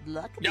 Good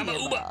luck, Yama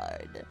dear Uba.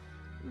 bard.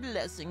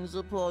 Blessings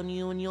upon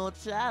you in your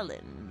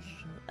challenge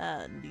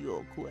and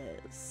your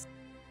quest.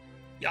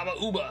 Yama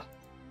Uba.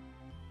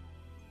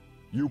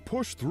 You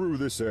push through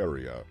this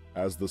area,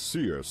 as the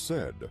seer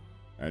said,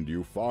 and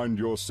you find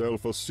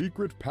yourself a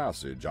secret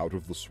passage out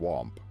of the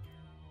swamp.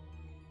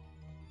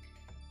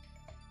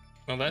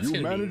 Well, that's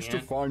You manage to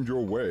convenient. find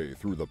your way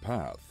through the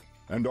path,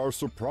 and are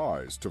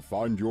surprised to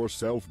find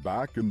yourself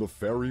back in the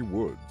fairy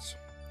woods.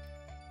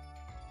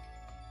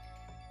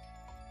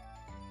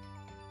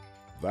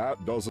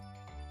 That doesn't...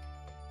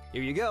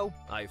 Here you go.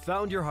 I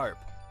found your harp.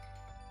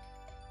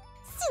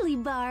 Silly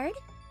bard.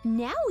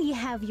 Now we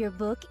have your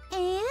book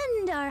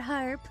and our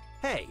harp.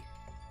 Hey,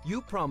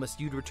 you promised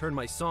you'd return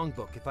my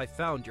songbook if I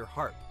found your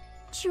harp.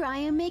 Try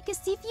and make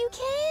us if you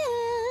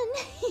can.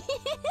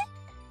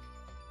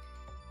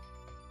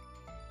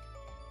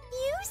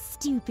 You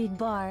stupid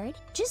bard.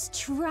 Just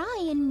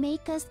try and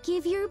make us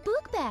give your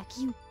book back,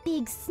 you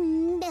big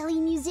smelly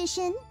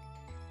musician.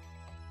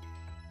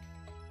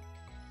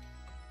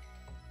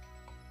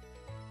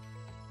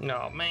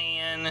 No,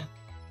 man.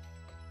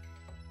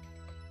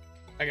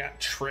 I got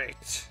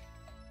tricked.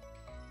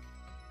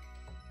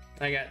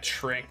 I got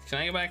tricked. Can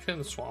I go back to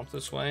the swamp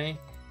this way?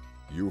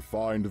 You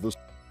find the...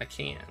 I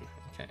can.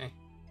 Okay.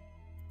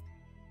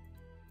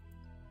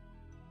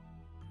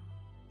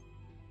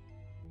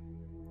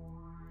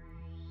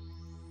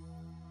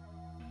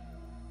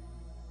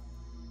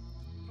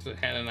 So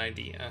I had an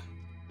idea.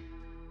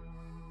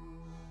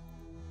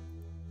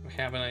 I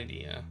have an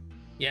idea.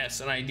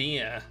 Yes, an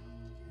idea.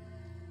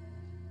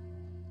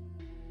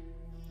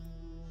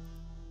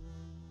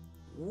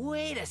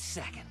 Wait a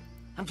second.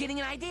 I'm getting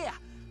an idea.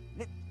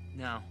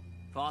 No.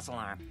 False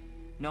alarm.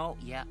 No,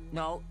 yeah,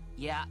 no,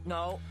 yeah,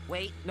 no.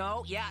 Wait,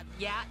 no, yeah,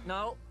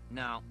 no,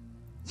 no.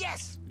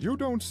 Yes! You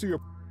don't see a...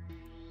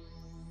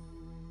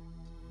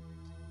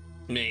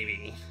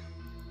 Maybe.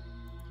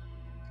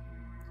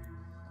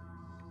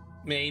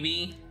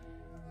 Maybe.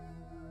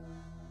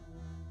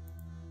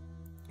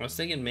 I was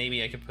thinking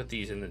maybe I could put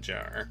these in the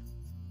jar.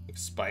 Like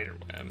spider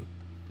web.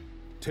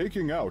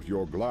 Taking out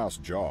your glass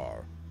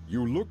jar,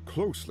 You look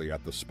closely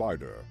at the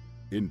spider,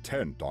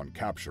 intent on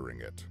capturing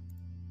it.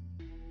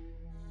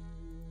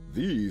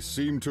 These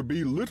seem to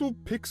be little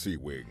pixie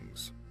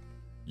wings.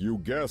 You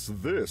guess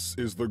this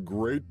is the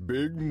great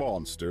big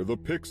monster the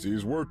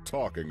pixies were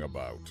talking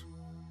about.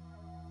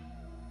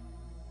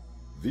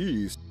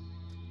 These...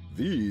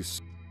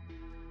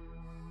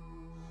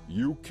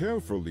 You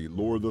carefully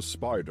lure the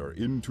spider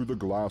into the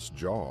glass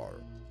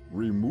jar,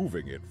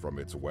 removing it from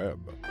its web.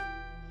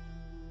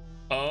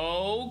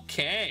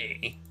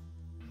 Okay.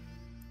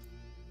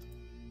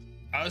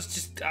 I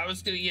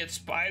was gonna get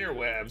spider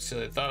webs,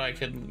 so I thought I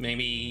could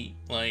maybe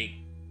like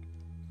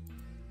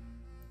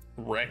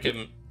wreck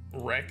them.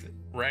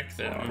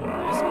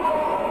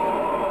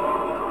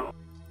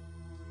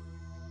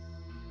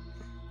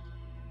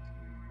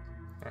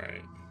 All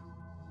right.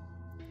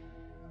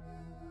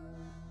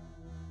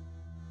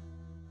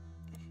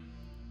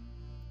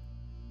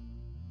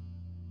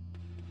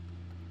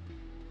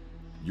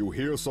 You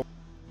hear some...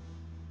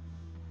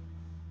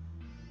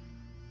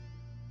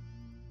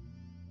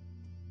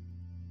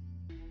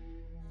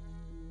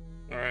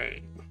 All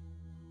right.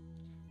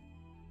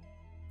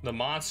 The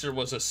monster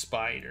was a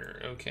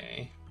spider.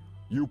 Okay.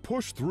 You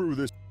push through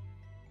this...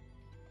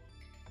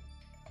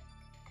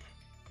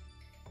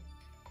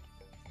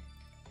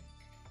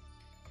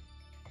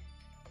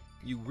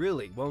 You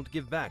really won't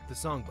give back the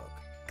songbook.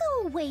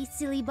 Go away,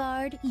 silly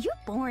bard. You're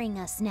boring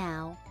us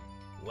now.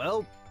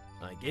 Well,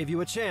 I gave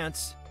you a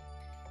chance.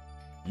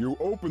 You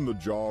open the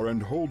jar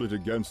and hold it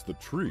against the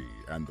tree,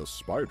 and the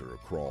spider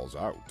crawls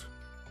out.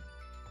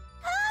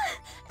 Ah!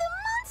 The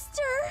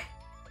monster!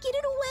 Get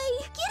it away!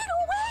 Get it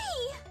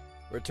away!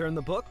 Return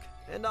the book,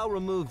 and I'll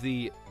remove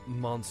the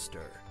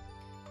monster.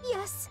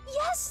 Yes,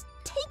 yes!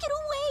 Take it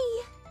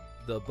away!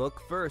 The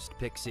book first,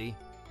 Pixie.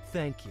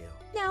 Thank you.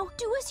 Now,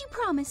 do as you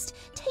promised.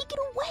 Take it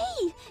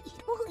away!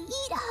 It will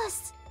eat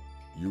us!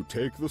 You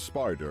take the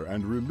spider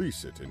and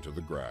release it into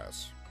the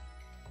grass.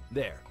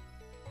 There.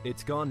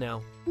 It's gone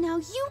now. Now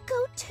you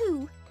go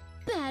too.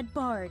 Bad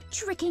bard,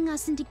 tricking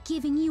us into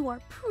giving you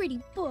our pretty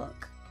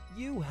book.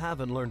 You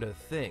haven't learned a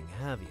thing,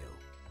 have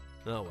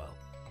you? Oh well.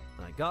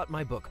 I got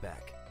my book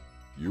back.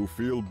 You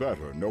feel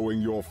better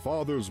knowing your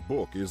father's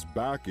book is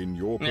back in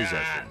your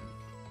possession.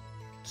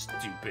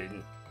 Stupid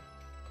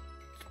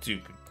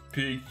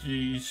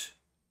pixies.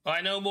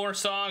 I know more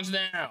songs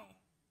now.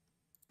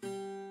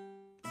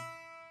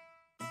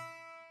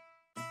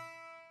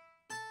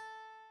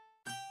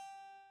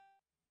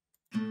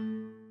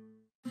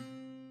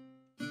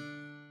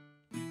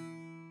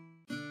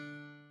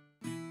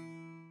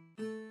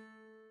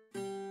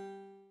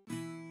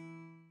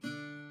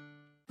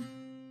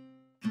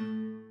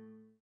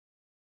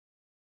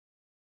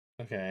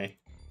 Okay.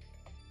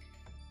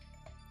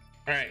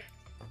 All right.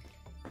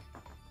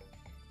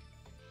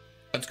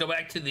 Let's go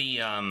back to the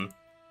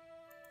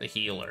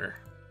healer.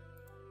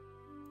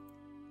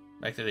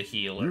 Back to the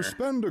healer. You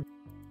spend a...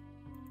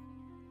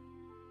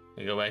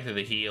 We go back to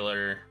the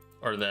healer,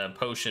 or the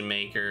potion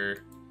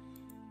maker.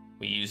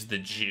 We use the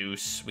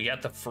juice. We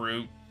got the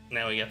fruit.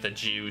 Now we got the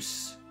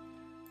juice.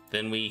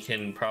 Then we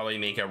can probably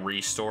make a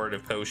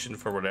restorative potion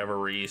for whatever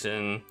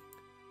reason.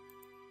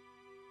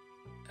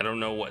 I don't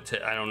know what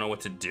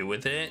to do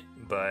with it,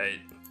 but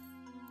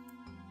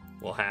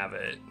we'll have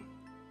it.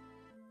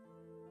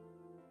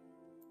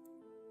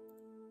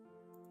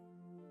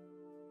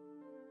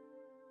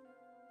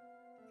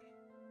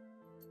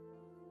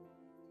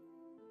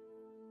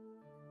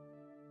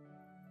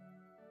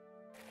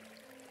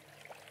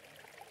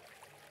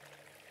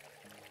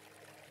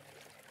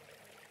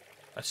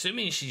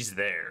 Assuming she's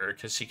there,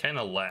 because she kind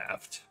of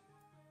left.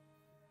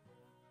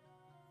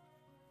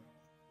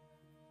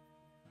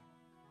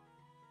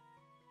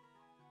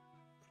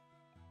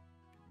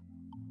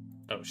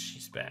 Oh,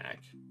 she's back.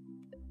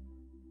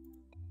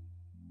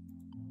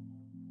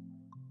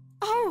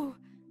 Oh,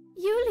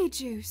 Yuli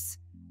juice.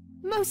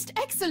 Most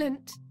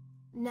excellent.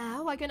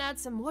 Now I can add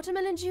some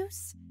watermelon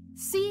juice,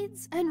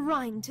 seeds, and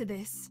rind to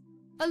this,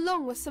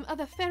 along with some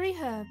other fairy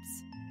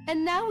herbs.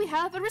 And now we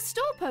have a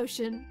restore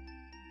potion.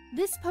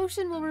 This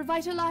potion will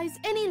revitalize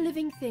any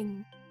living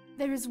thing.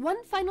 There is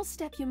one final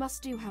step you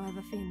must do,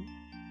 however, Finn.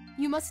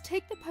 You must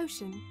take the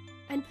potion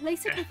and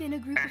place it within a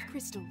group of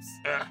crystals.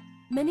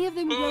 Many of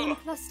them grow in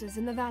clusters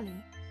in the valley.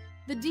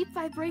 The deep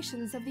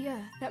vibrations of the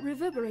earth that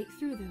reverberate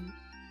through them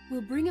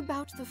will bring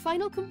about the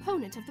final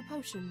component of the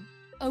potion.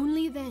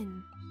 Only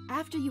then,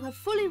 after you have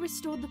fully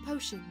restored the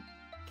potion,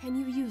 can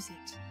you use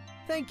it.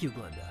 Thank you,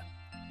 Glenda.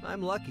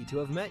 I'm lucky to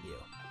have met you.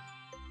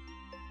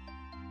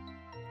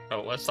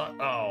 Oh, let's talk.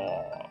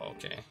 Oh,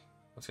 okay.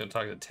 Let's go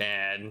talk to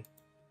Tad.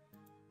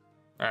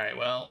 All right.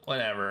 Well,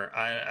 whatever.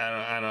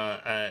 I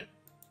don't.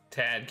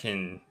 Tad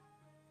can.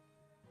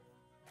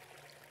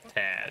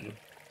 Tad.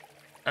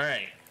 All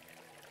right.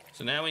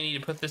 So now we need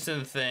to put this in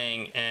the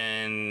thing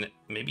and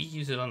maybe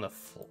use it on the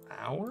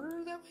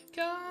flower that we've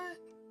got.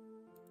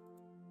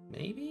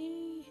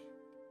 Maybe.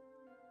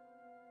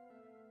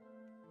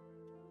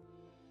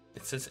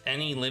 It says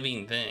any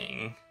living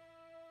thing.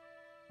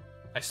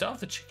 I still have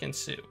the chicken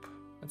soup.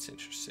 That's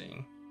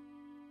interesting.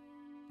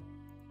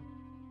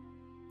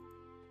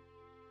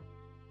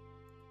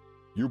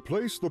 You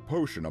place the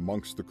potion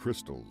amongst the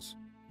crystals.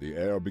 The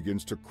air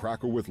begins to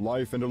crackle with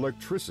life and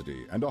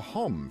electricity, and a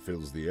hum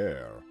fills the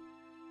air.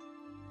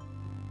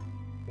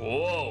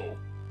 Whoa!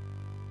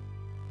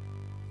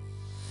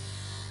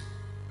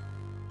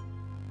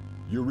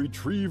 You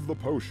retrieve the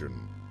potion,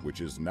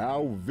 which is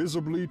now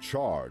visibly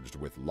charged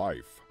with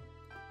life.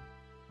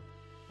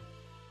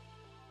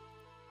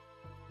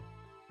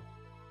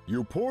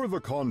 You pour the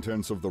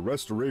contents of the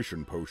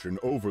restoration potion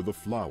over the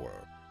flower.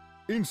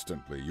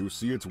 Instantly, you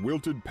see its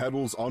wilted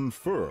petals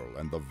unfurl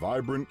and the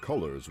vibrant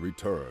colors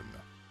return.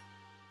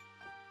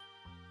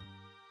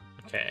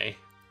 Okay.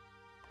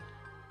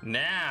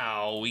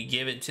 Now we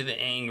give it to the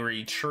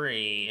angry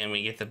tree and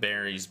we get the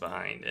berries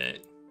behind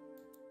it.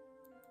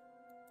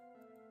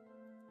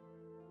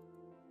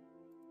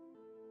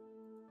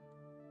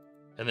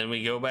 And then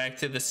we go back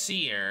to the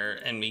seer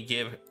and we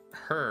give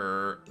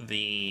her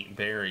the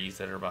berries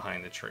that are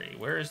behind the tree.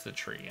 Where is the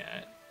tree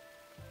at?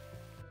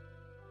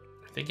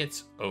 I think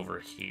it's over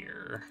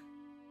here.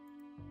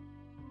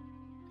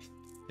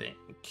 I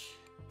think.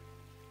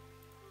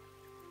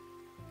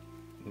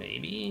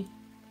 Maybe?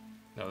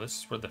 No,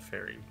 this is where the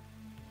fairy...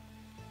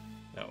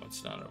 No,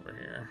 it's not over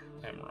here.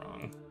 I'm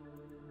wrong.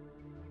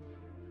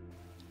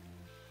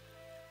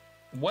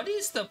 What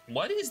is that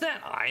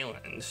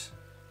island?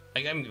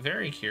 Like, I'm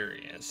very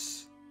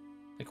curious.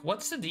 Like,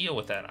 what's the deal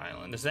with that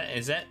island? Is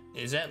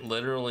that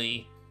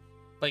literally...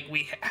 Like,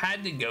 we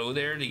had to go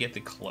there to get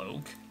the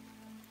cloak?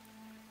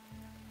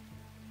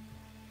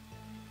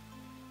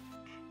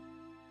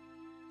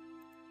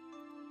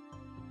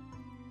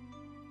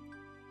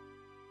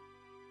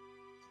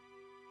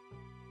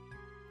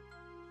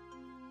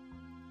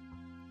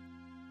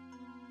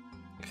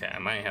 Okay, I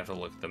might have to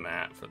look at the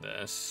map for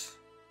this.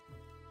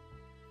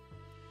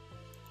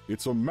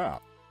 It's a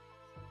map.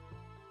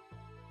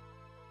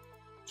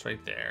 It's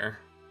right there.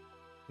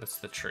 That's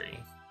the tree.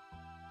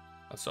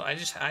 So I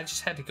just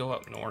had to go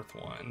up north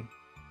one.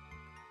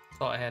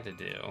 That's all I had to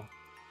do.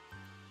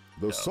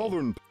 The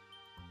southern...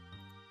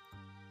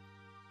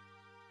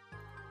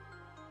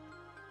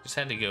 I just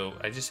had to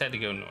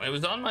go. It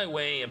was on my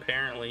way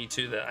apparently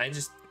to the.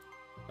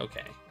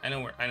 Okay, I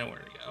know where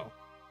to go.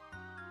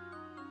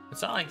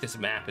 It's not like this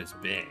map is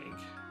big.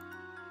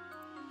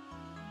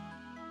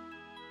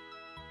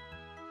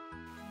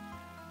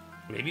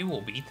 Maybe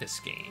we'll beat this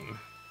game.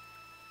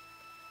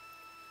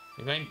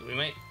 We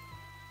might.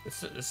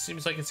 This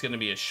seems like it's gonna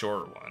be a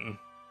short one,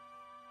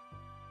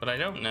 but I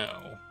don't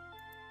know.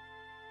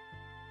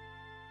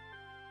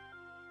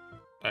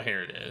 Oh,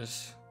 here it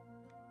is.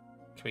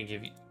 Can we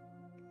give you?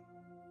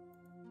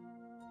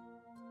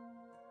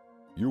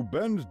 You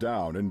bend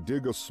down and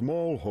dig a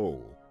small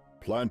hole,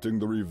 planting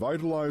the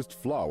revitalized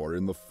flower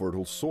in the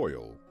fertile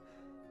soil.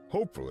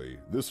 Hopefully,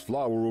 this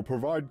flower will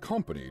provide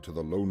company to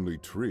the lonely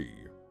tree.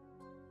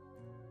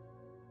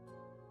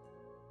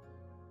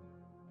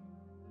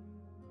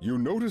 You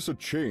notice a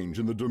change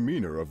in the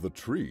demeanor of the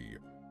tree.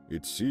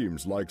 It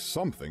seems like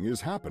something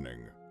is happening.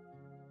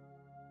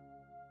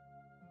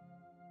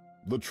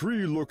 The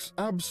tree looks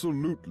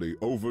absolutely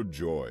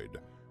overjoyed.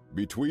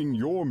 Between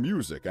your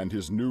music and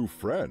his new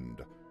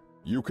friend,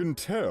 you can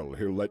tell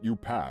he'll let you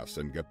pass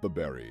and get the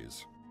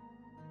berries.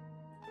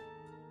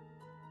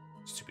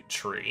 Stupid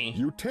tree.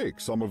 You take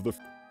some of the...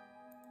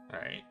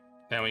 Alright,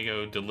 now we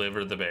go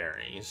deliver the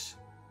berries.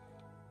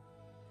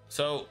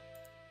 So,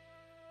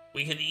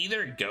 we could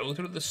either go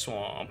through the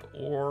swamp,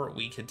 or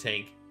we could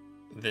take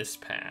this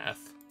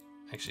path.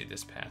 Actually,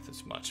 this path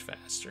is much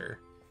faster.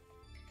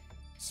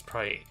 It's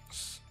probably...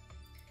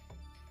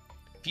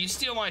 If you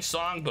steal my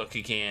songbook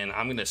again,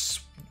 I'm gonna...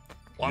 That's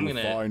what I'm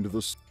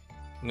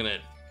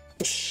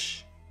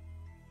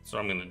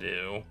gonna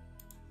do.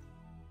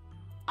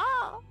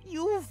 Ah,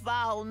 you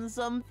found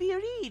some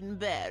Firine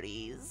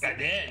berries. I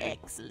did.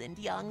 Excellent,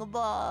 young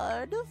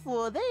bard,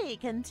 for they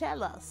can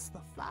tell us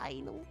the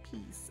final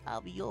piece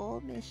of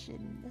your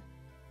mission.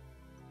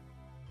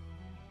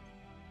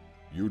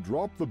 You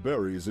drop the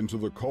berries into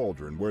the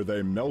cauldron where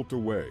they melt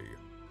away,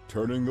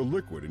 turning the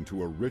liquid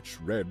into a rich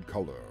red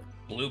color.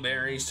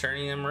 Blueberries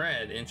turning them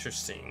red.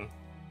 Interesting.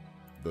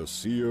 The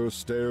seer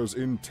stares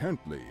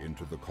intently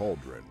into the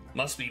cauldron.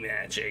 Must be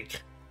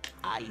magic.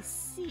 I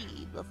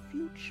see the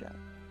future.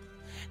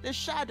 The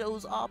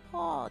shadows are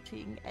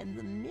parting and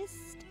the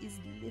mist is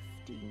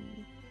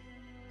lifting.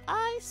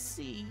 I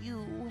see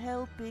you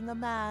helping a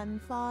man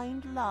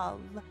find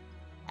love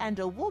and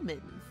a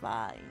woman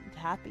find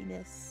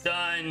happiness.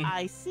 Done.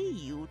 I see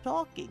you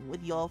talking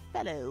with your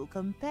fellow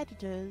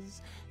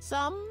competitors,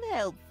 some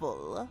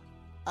helpful,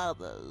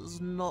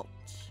 others not.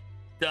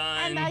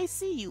 Done. And I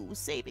see you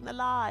saving the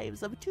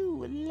lives of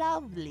two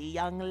lovely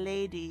young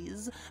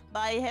ladies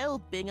by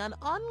helping an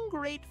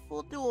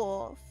ungrateful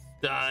dwarf.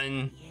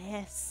 Done.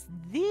 Yes,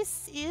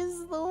 this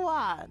is the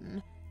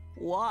one.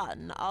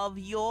 One of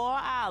your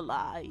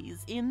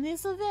allies in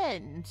this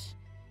event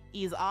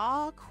is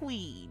our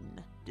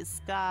queen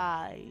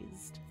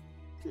disguised.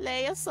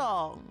 Play a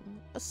song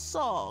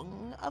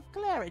of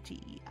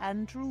clarity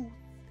and truth,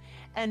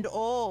 and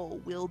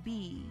all will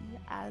be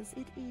as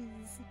it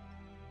is.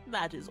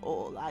 That is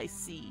all I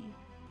see.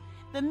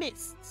 The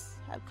mists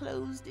have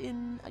closed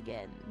in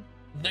again.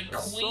 The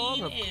A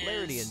song of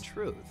clarity and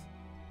truth.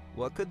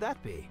 What could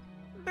that be?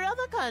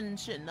 Brother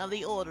Kunshin of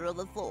the Order of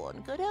the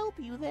Thorne could help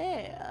you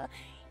there.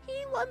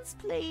 He once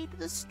played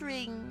the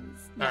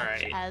strings,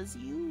 much as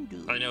you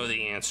do. I know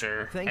the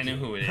answer. Thank I know you.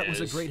 who it is. That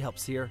was a great help,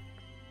 Seer.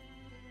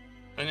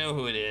 I know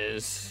who it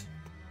is.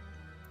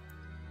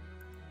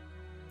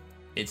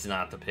 It's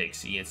not the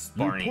pixie, it's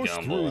Barney You pushed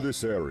Gumble. through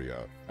this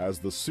area, as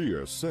the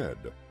seer said,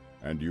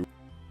 and you...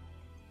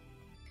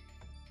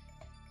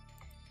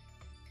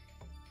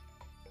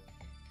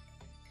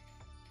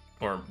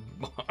 Or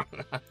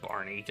not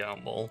Barney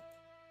Gumble.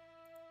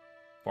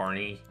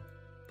 Barney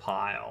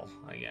Pile,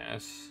 I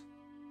guess.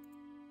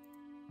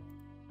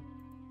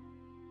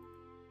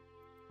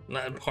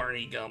 Not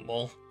Barney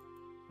Gumble.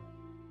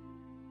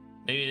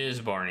 Maybe it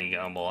is Barney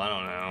Gumble, I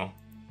don't know.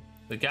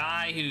 The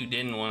guy who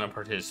didn't want to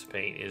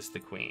participate is the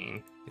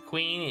queen. The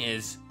queen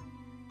is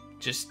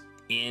just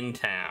in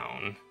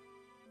town.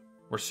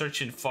 We're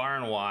searching far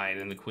and wide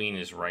and the queen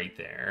is right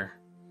there.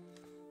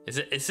 Is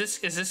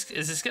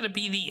this gonna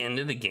be the end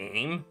of the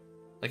game?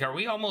 Like, are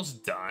we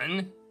almost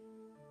done?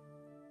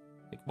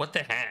 Like, what the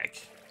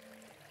heck?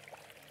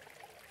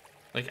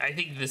 Like, I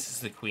think this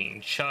is the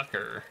queen.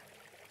 Chucker.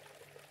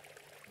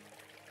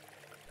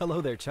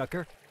 Hello there,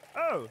 Chucker.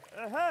 Oh,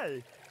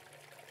 hey.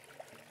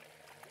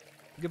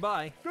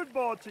 Goodbye.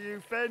 Goodbye to you,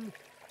 Finn.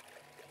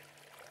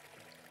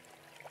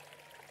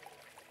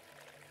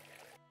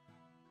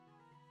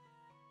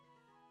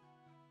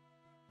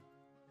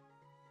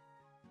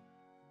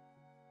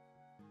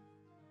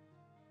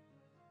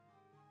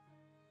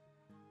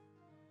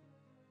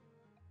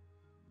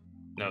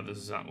 No, this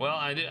is not. Well,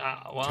 I do.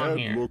 Well, Ted I'm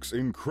here. looks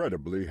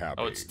incredibly happy.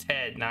 Oh, it's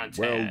Ted, not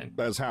Ted.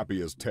 Well, as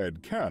happy as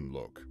Ted can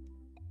look.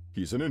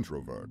 He's an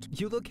introvert.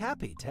 You look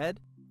happy, Ted.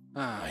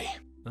 Aye.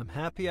 I'm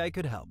happy I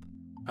could help.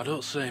 I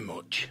don't say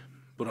much,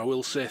 but I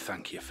will say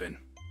thank you, Finn.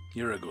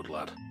 You're a good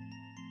lad.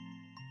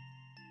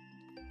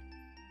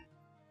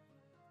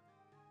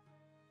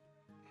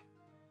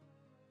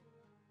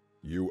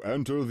 You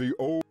enter the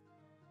old...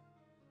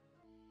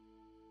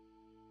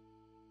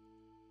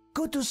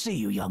 Good to see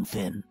you, young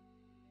Finn.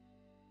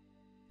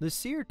 The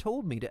seer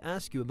told me to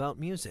ask you about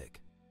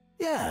music.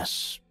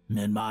 Yes,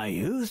 in my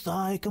youth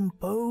I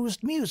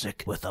composed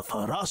music with the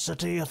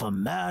ferocity of a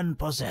man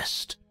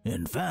possessed.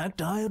 In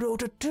fact, I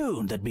wrote a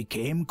tune that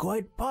became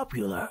quite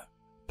popular.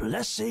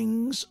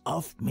 Blessings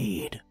of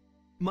Mead.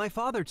 My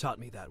father taught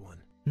me that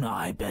one.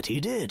 I bet he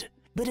did,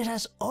 but it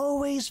has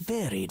always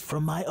varied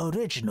from my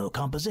original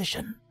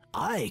composition.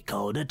 I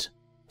called it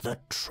The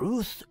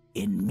Truth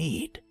in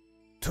Mead.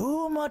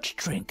 Too much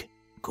drink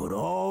could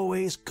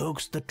always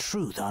coax the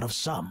truth out of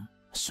some,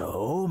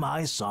 so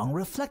my song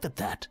reflected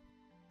that.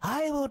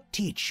 I will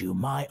teach you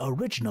my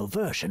original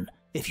version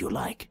if you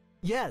like.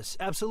 Yes,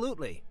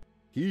 absolutely.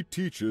 He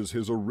teaches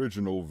his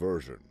original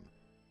version.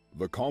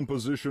 The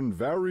composition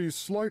varies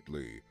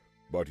slightly,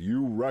 but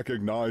you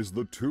recognize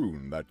the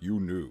tune that you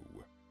knew.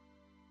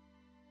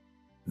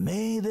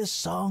 May this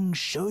song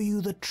show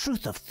you the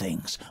truth of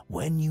things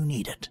when you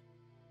need it.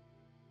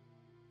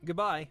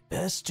 Goodbye.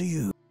 Best to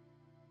you.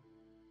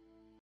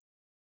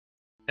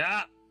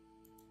 Yeah.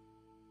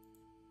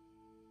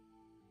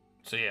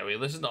 So yeah, we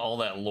listened to all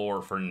that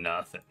lore for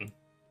nothing.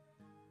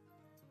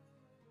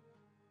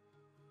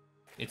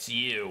 It's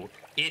you.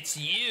 It's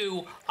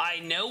you. I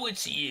know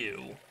it's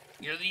you.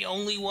 You're the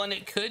only one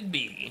it could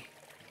be.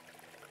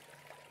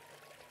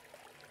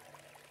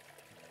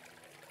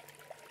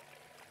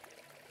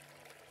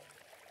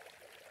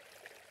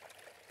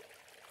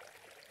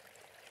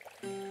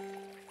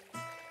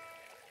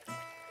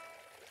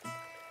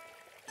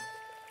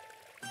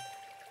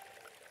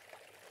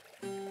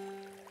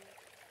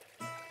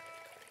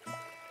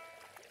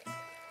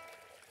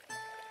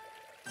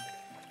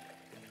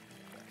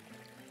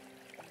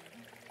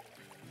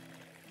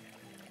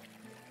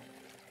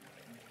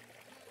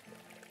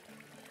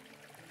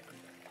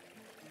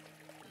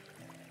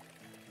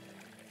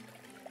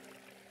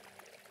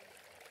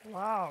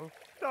 Wow,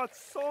 that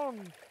song!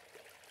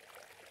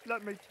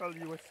 Let me tell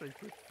you a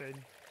secret, Finn.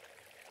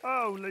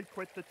 I only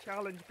quit the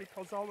challenge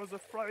because I was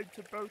afraid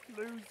to both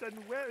lose and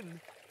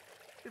win.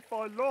 If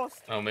I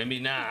lost, oh, maybe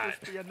not. it'd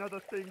just be another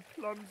thing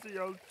clumsy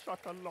old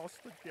Chucker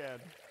lost again.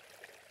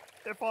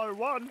 If I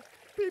won,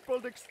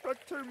 people'd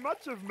expect too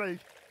much of me.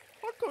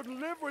 I couldn't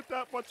live with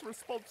that much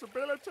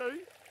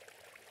responsibility.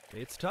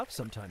 It's tough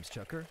sometimes,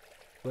 Chucker,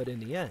 but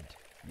in the end,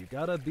 you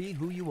gotta be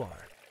who you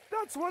are.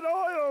 That's what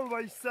I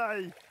always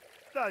say.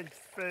 Thanks,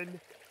 Finn.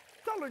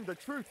 Telling the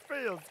truth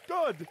feels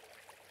good.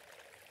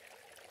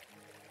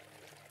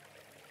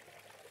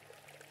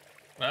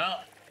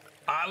 Well,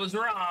 I was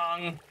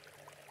wrong.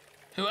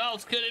 Who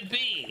else could it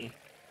be?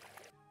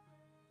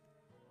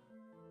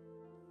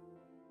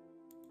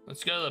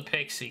 Let's go to the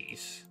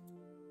Pixies.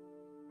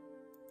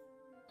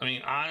 I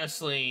mean,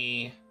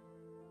 honestly,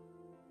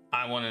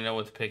 I want to know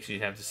what the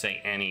Pixies have to say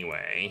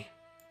anyway.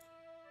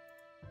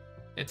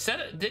 It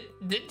said,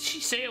 didn't she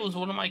say it was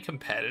one of my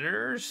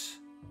competitors?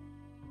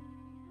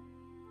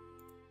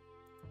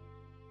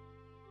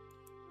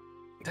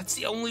 That's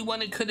the only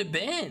one it could have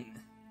been.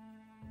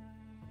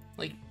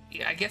 Like,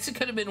 I guess it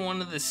could have been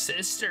one of the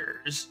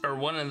sisters or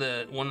one of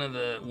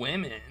the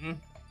women.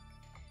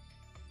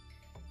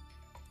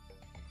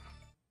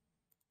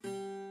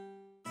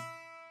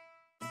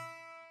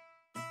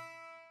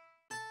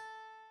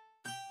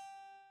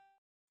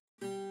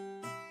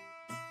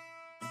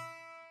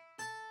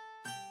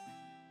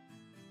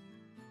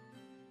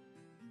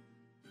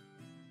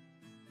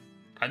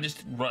 I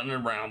just running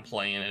around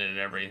playing it and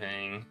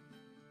everything.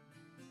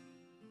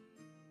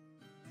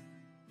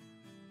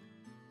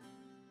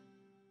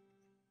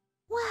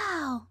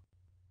 Wow.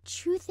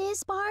 Truth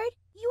is, Bard,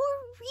 you're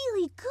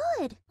really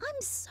good.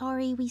 I'm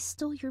sorry we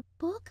stole your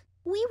book.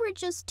 We were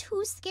just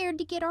too scared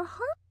to get our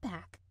harp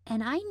back.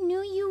 And I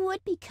knew you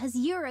would because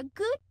you're a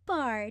good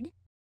bard.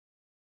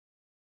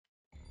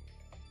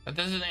 That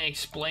doesn't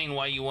explain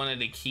why you wanted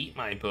to keep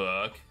my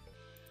book,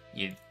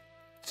 you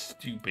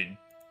stupid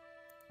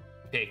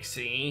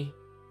pixie.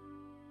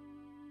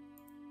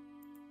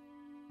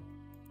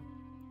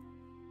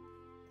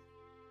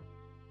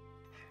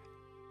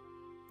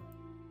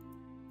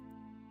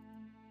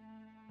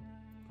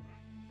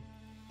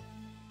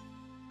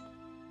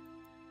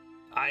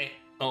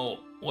 Oh,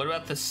 what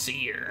about the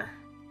seer?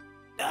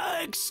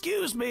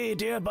 Excuse me,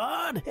 dear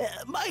Bard.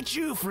 Might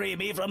you free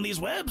me from these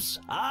webs?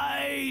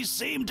 I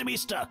seem to be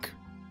stuck.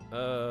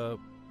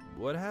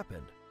 What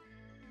happened?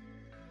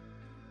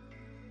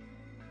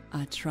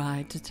 I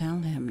tried to tell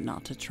him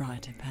not to try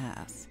to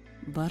pass,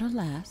 but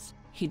alas,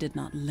 he did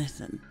not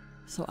listen,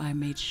 so I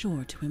made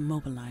sure to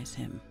immobilize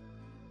him.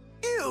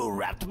 You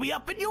wrapped me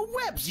up in your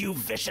webs, you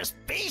vicious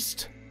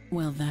beast!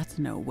 Well, that's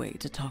no way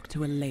to talk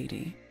to a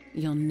lady.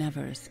 You'll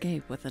never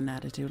escape with an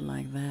attitude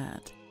like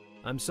that.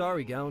 I'm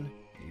sorry, Gown.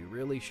 You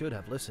really should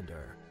have listened to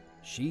her.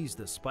 She's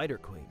the Spider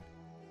Queen.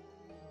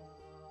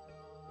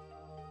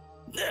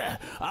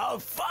 I'll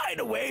find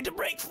a way to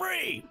break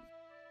free!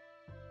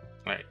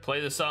 Alright, play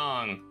the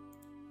song.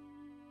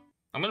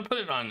 I'm gonna put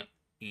it on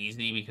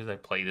easy because I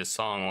play this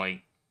song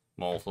like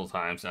multiple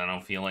times and I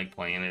don't feel like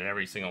playing it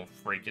every single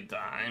freaking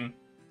time.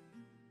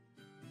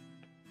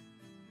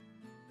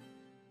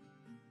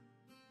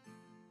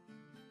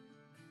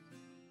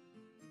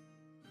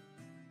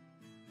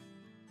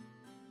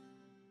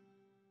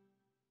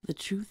 The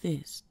truth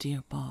is,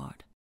 dear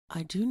Bard,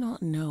 I do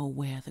not know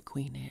where the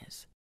Queen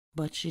is,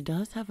 but she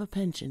does have a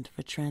penchant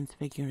for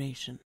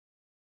transfiguration.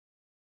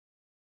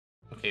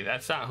 Okay,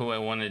 that's not who I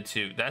wanted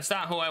to. That's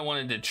not who I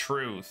wanted to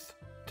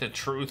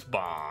truth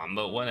bomb,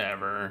 but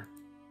whatever.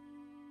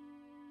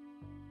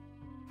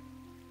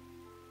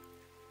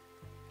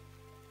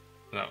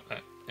 No,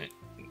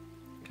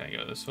 can I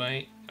go this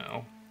way?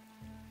 No.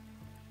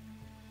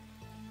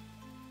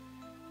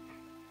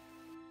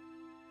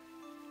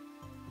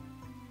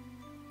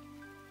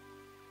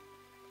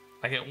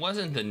 Like, it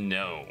wasn't the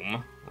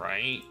gnome,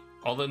 right?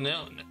 Although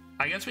no,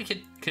 I guess we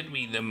could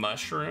we the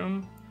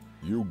mushroom?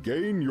 You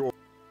gain your...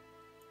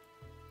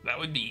 That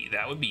would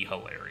be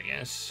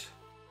hilarious.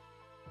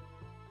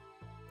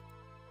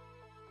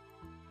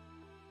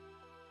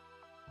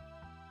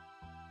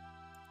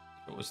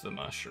 It was the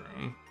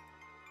mushroom.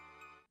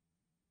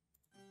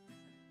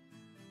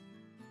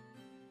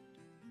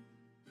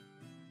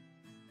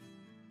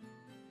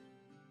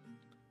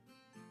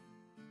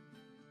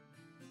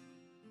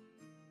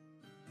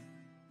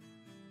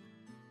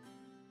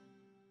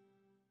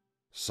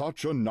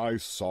 Such a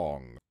nice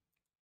song.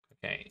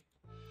 Okay.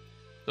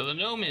 So the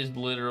gnome is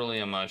literally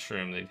a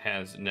mushroom that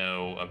has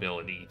no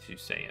ability to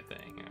say a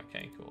thing.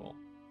 Okay, cool.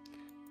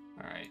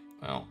 Alright,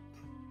 well.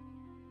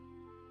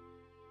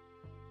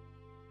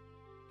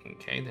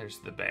 Okay, there's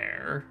the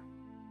bear.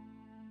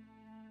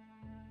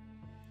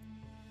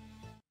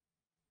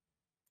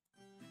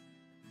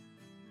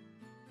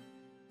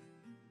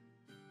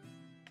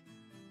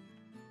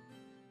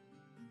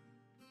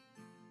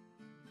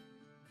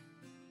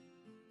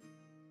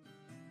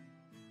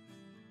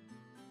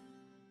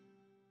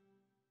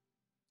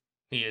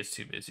 He is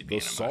too busy being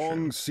The a song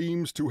mushroom.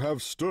 seems to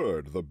have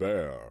stirred the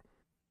bear,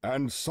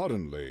 and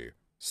suddenly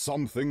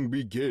something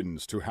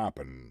begins to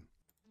happen.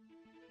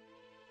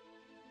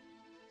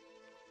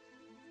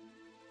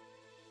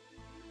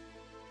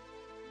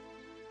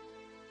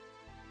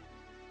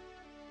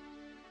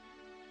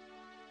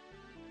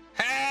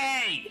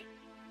 Hey!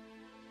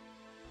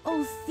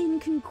 Oh, Finn,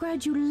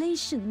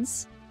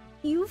 congratulations.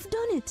 You've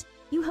done it.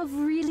 You have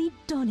really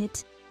done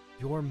it.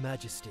 Your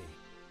Majesty,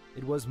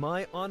 it was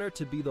my honor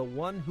to be the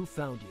one who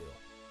found you.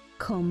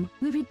 Come,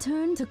 we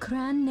return to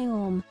Cran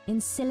Neom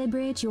and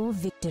celebrate your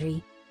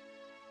victory.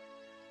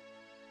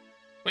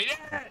 We did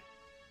it!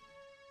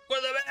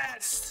 We're the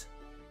best!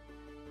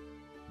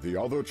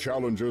 The other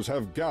challengers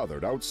have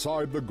gathered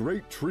outside the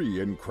great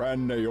tree in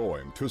Cran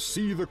Neoim to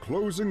see the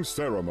closing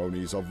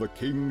ceremonies of the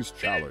King's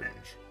Challenge.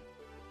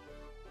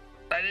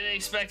 I didn't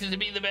expect it to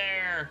be the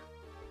bear.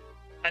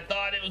 I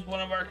thought it was one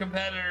of our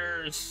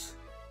competitors.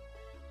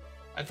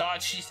 I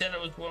thought she said it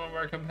was one of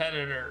our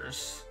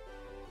competitors.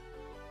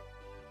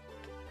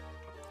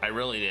 I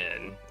really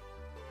did.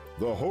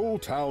 The whole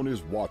town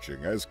is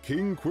watching as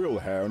King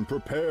Quillhairn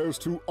prepares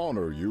to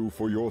honor you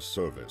for your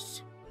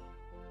service.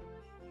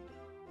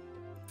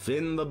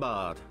 Finn the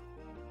Bard,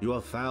 you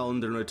have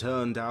found and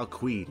returned our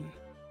queen,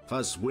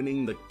 thus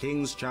winning the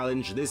King's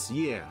Challenge this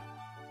year.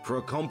 For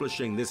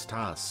accomplishing this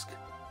task,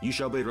 you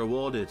shall be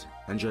rewarded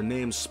and your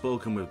name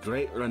spoken with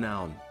great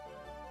renown.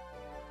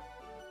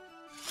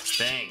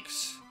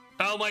 Thanks.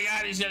 Oh my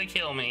god, he's gonna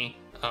kill me.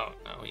 Oh,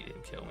 no, he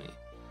didn't kill me.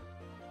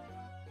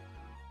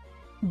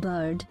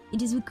 Bard,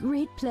 it is with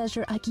great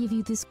pleasure I give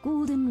you this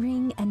golden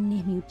ring and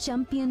name you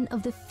champion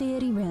of the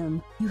fairy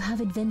realm. You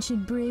have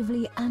adventured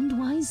bravely and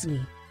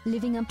wisely,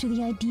 living up to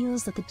the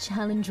ideals that the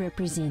challenge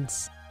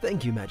represents.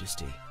 Thank you,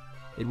 Majesty.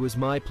 It was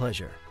my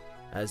pleasure,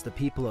 as the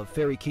people of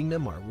Fairy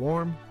Kingdom are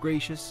warm,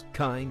 gracious,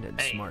 kind, and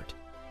smart.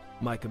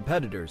 My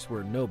competitors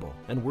were noble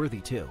and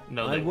worthy too.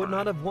 No, I would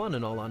not have won,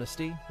 in all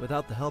honesty,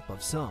 without the help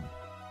of some.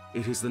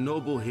 It is the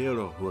noble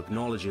hero who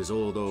acknowledges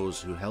all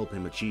those who help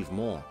him achieve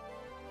more.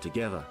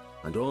 Together,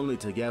 and only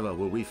together,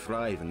 will we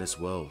thrive in this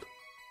world.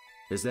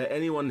 Is there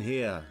anyone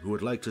here who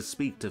would like to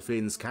speak to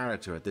Finn's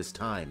character at this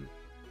time?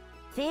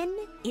 Finn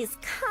is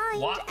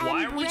kind and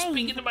Why are we brave.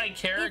 speaking to my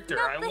character? If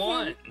not I for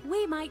won. him,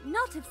 we might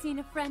not have seen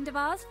a friend of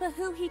ours for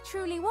who he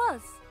truly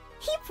was.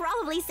 He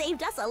probably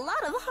saved us a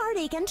lot of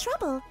heartache and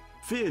trouble.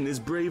 Finn is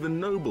brave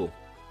and noble.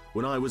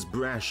 When I was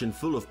brash and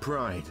full of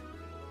pride,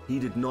 he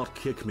did not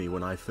kick me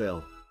when I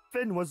fell.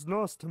 Finn was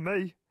nice to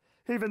me.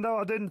 Even though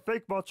I didn't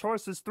think my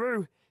choices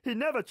through, he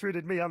never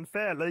treated me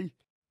unfairly.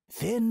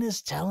 Finn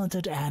is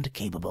talented and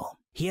capable.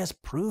 He has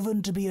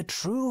proven to be a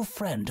true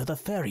friend to the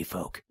fairy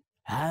folk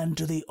and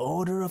to the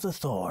Order of the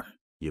Thorne.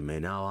 You may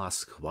now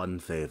ask one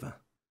favor,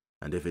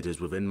 and if it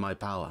is within my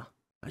power,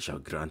 I shall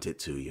grant it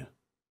to you.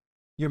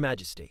 Your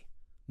Majesty,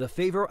 the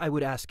favor I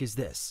would ask is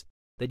this,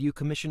 that you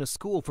commission a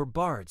school for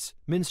bards,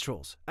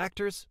 minstrels,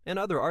 actors, and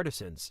other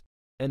artisans.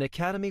 An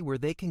academy where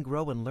they can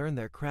grow and learn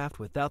their craft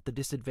without the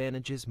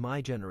disadvantages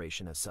my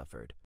generation has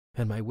suffered.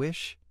 And my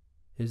wish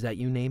is that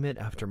you name it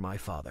after my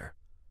father,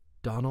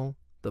 Donald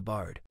the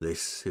Bard.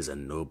 This is a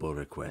noble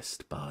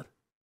request, Bard.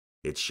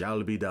 It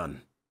shall be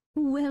done.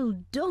 Well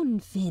done,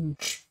 Finn.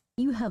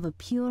 You have a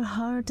pure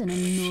heart and a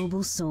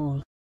noble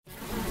soul.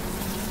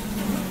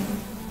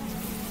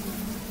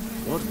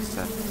 What is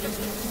that?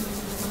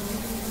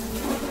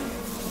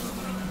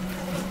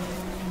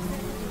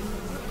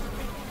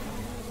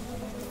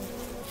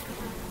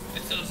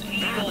 It's those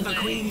evil the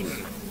queen,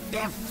 things.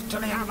 deaf to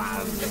the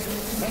others,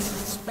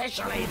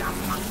 especially the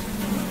monk.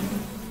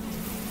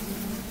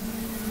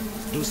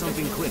 Do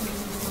something quick.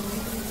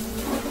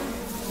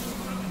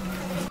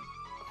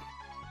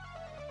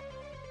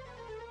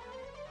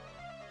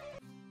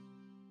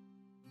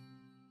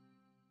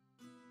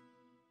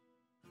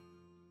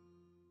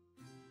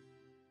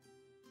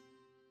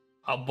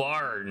 A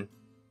bard.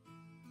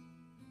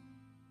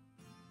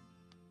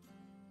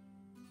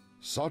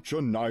 Such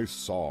a nice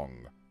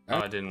song. Oh,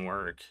 it didn't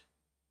work.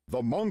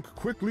 The monk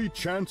quickly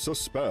chants a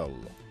spell.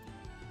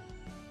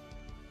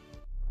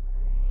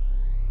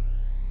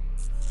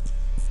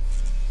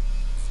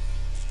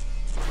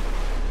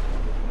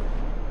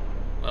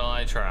 Well,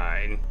 I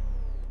tried.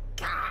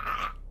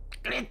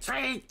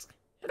 Retreat!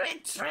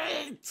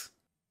 Retreat!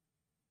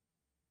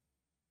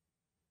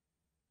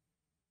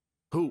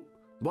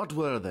 What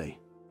were they?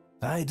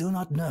 I do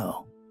not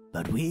know,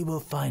 but we will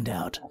find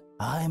out.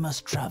 I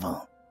must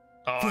travel.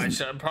 Oh,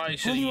 Finn, I probably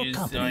should will you have used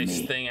the accompany nice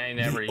me? thing I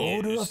never The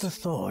Order of used. the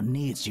Thorne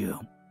needs you.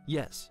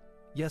 Yes.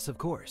 Yes, of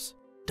course.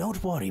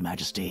 Don't worry,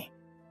 Majesty.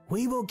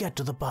 We will get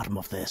to the bottom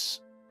of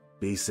this.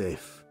 Be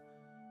safe.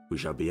 We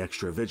shall be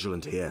extra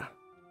vigilant here.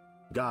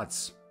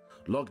 Guards,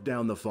 lock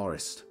down the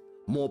forest.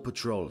 More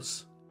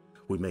patrols.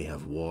 We may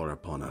have war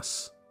upon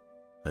us.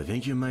 I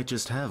think you might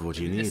just have what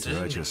you need to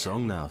write your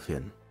song now,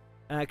 Finn.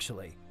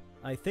 Actually,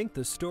 I think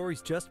the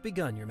story's just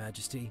begun, Your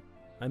Majesty.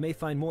 I may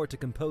find more to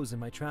compose in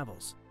my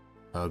travels.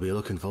 I'll be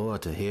looking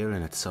forward to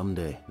hearing it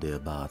someday, dear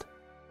Bard.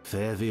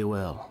 Fare thee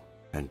well,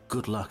 and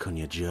good luck on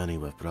your journey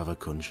with Brother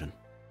Kunshan.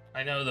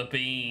 I know the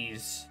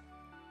bees.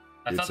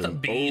 I It's thought the an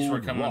bees were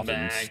old coming rotten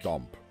back.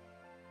 stump.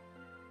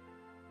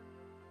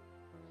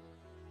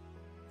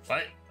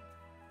 What?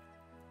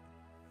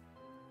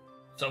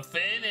 So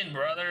Finn and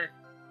Brother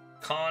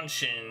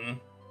Kunshan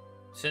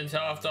sent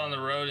off on the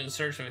road in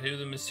search of who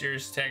the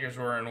mysterious attackers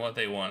were and what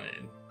they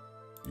wanted.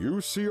 You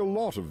see a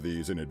lot of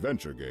these in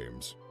adventure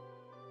games.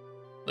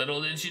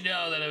 Little did you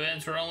know that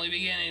events were only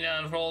beginning to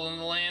unfold in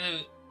the land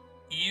of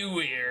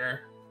Uir.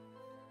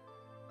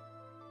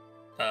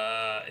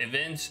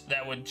 Events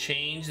that would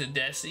change the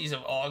destinies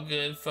of all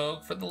good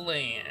folk for the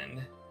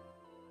land.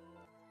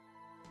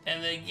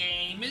 And the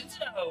game is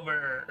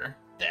over.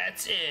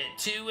 That's it.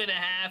 2.5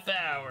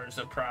 hours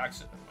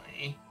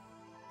approximately.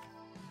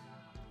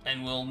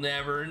 And we'll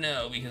never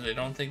know because I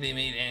don't think they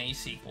made any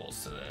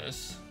sequels to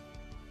this.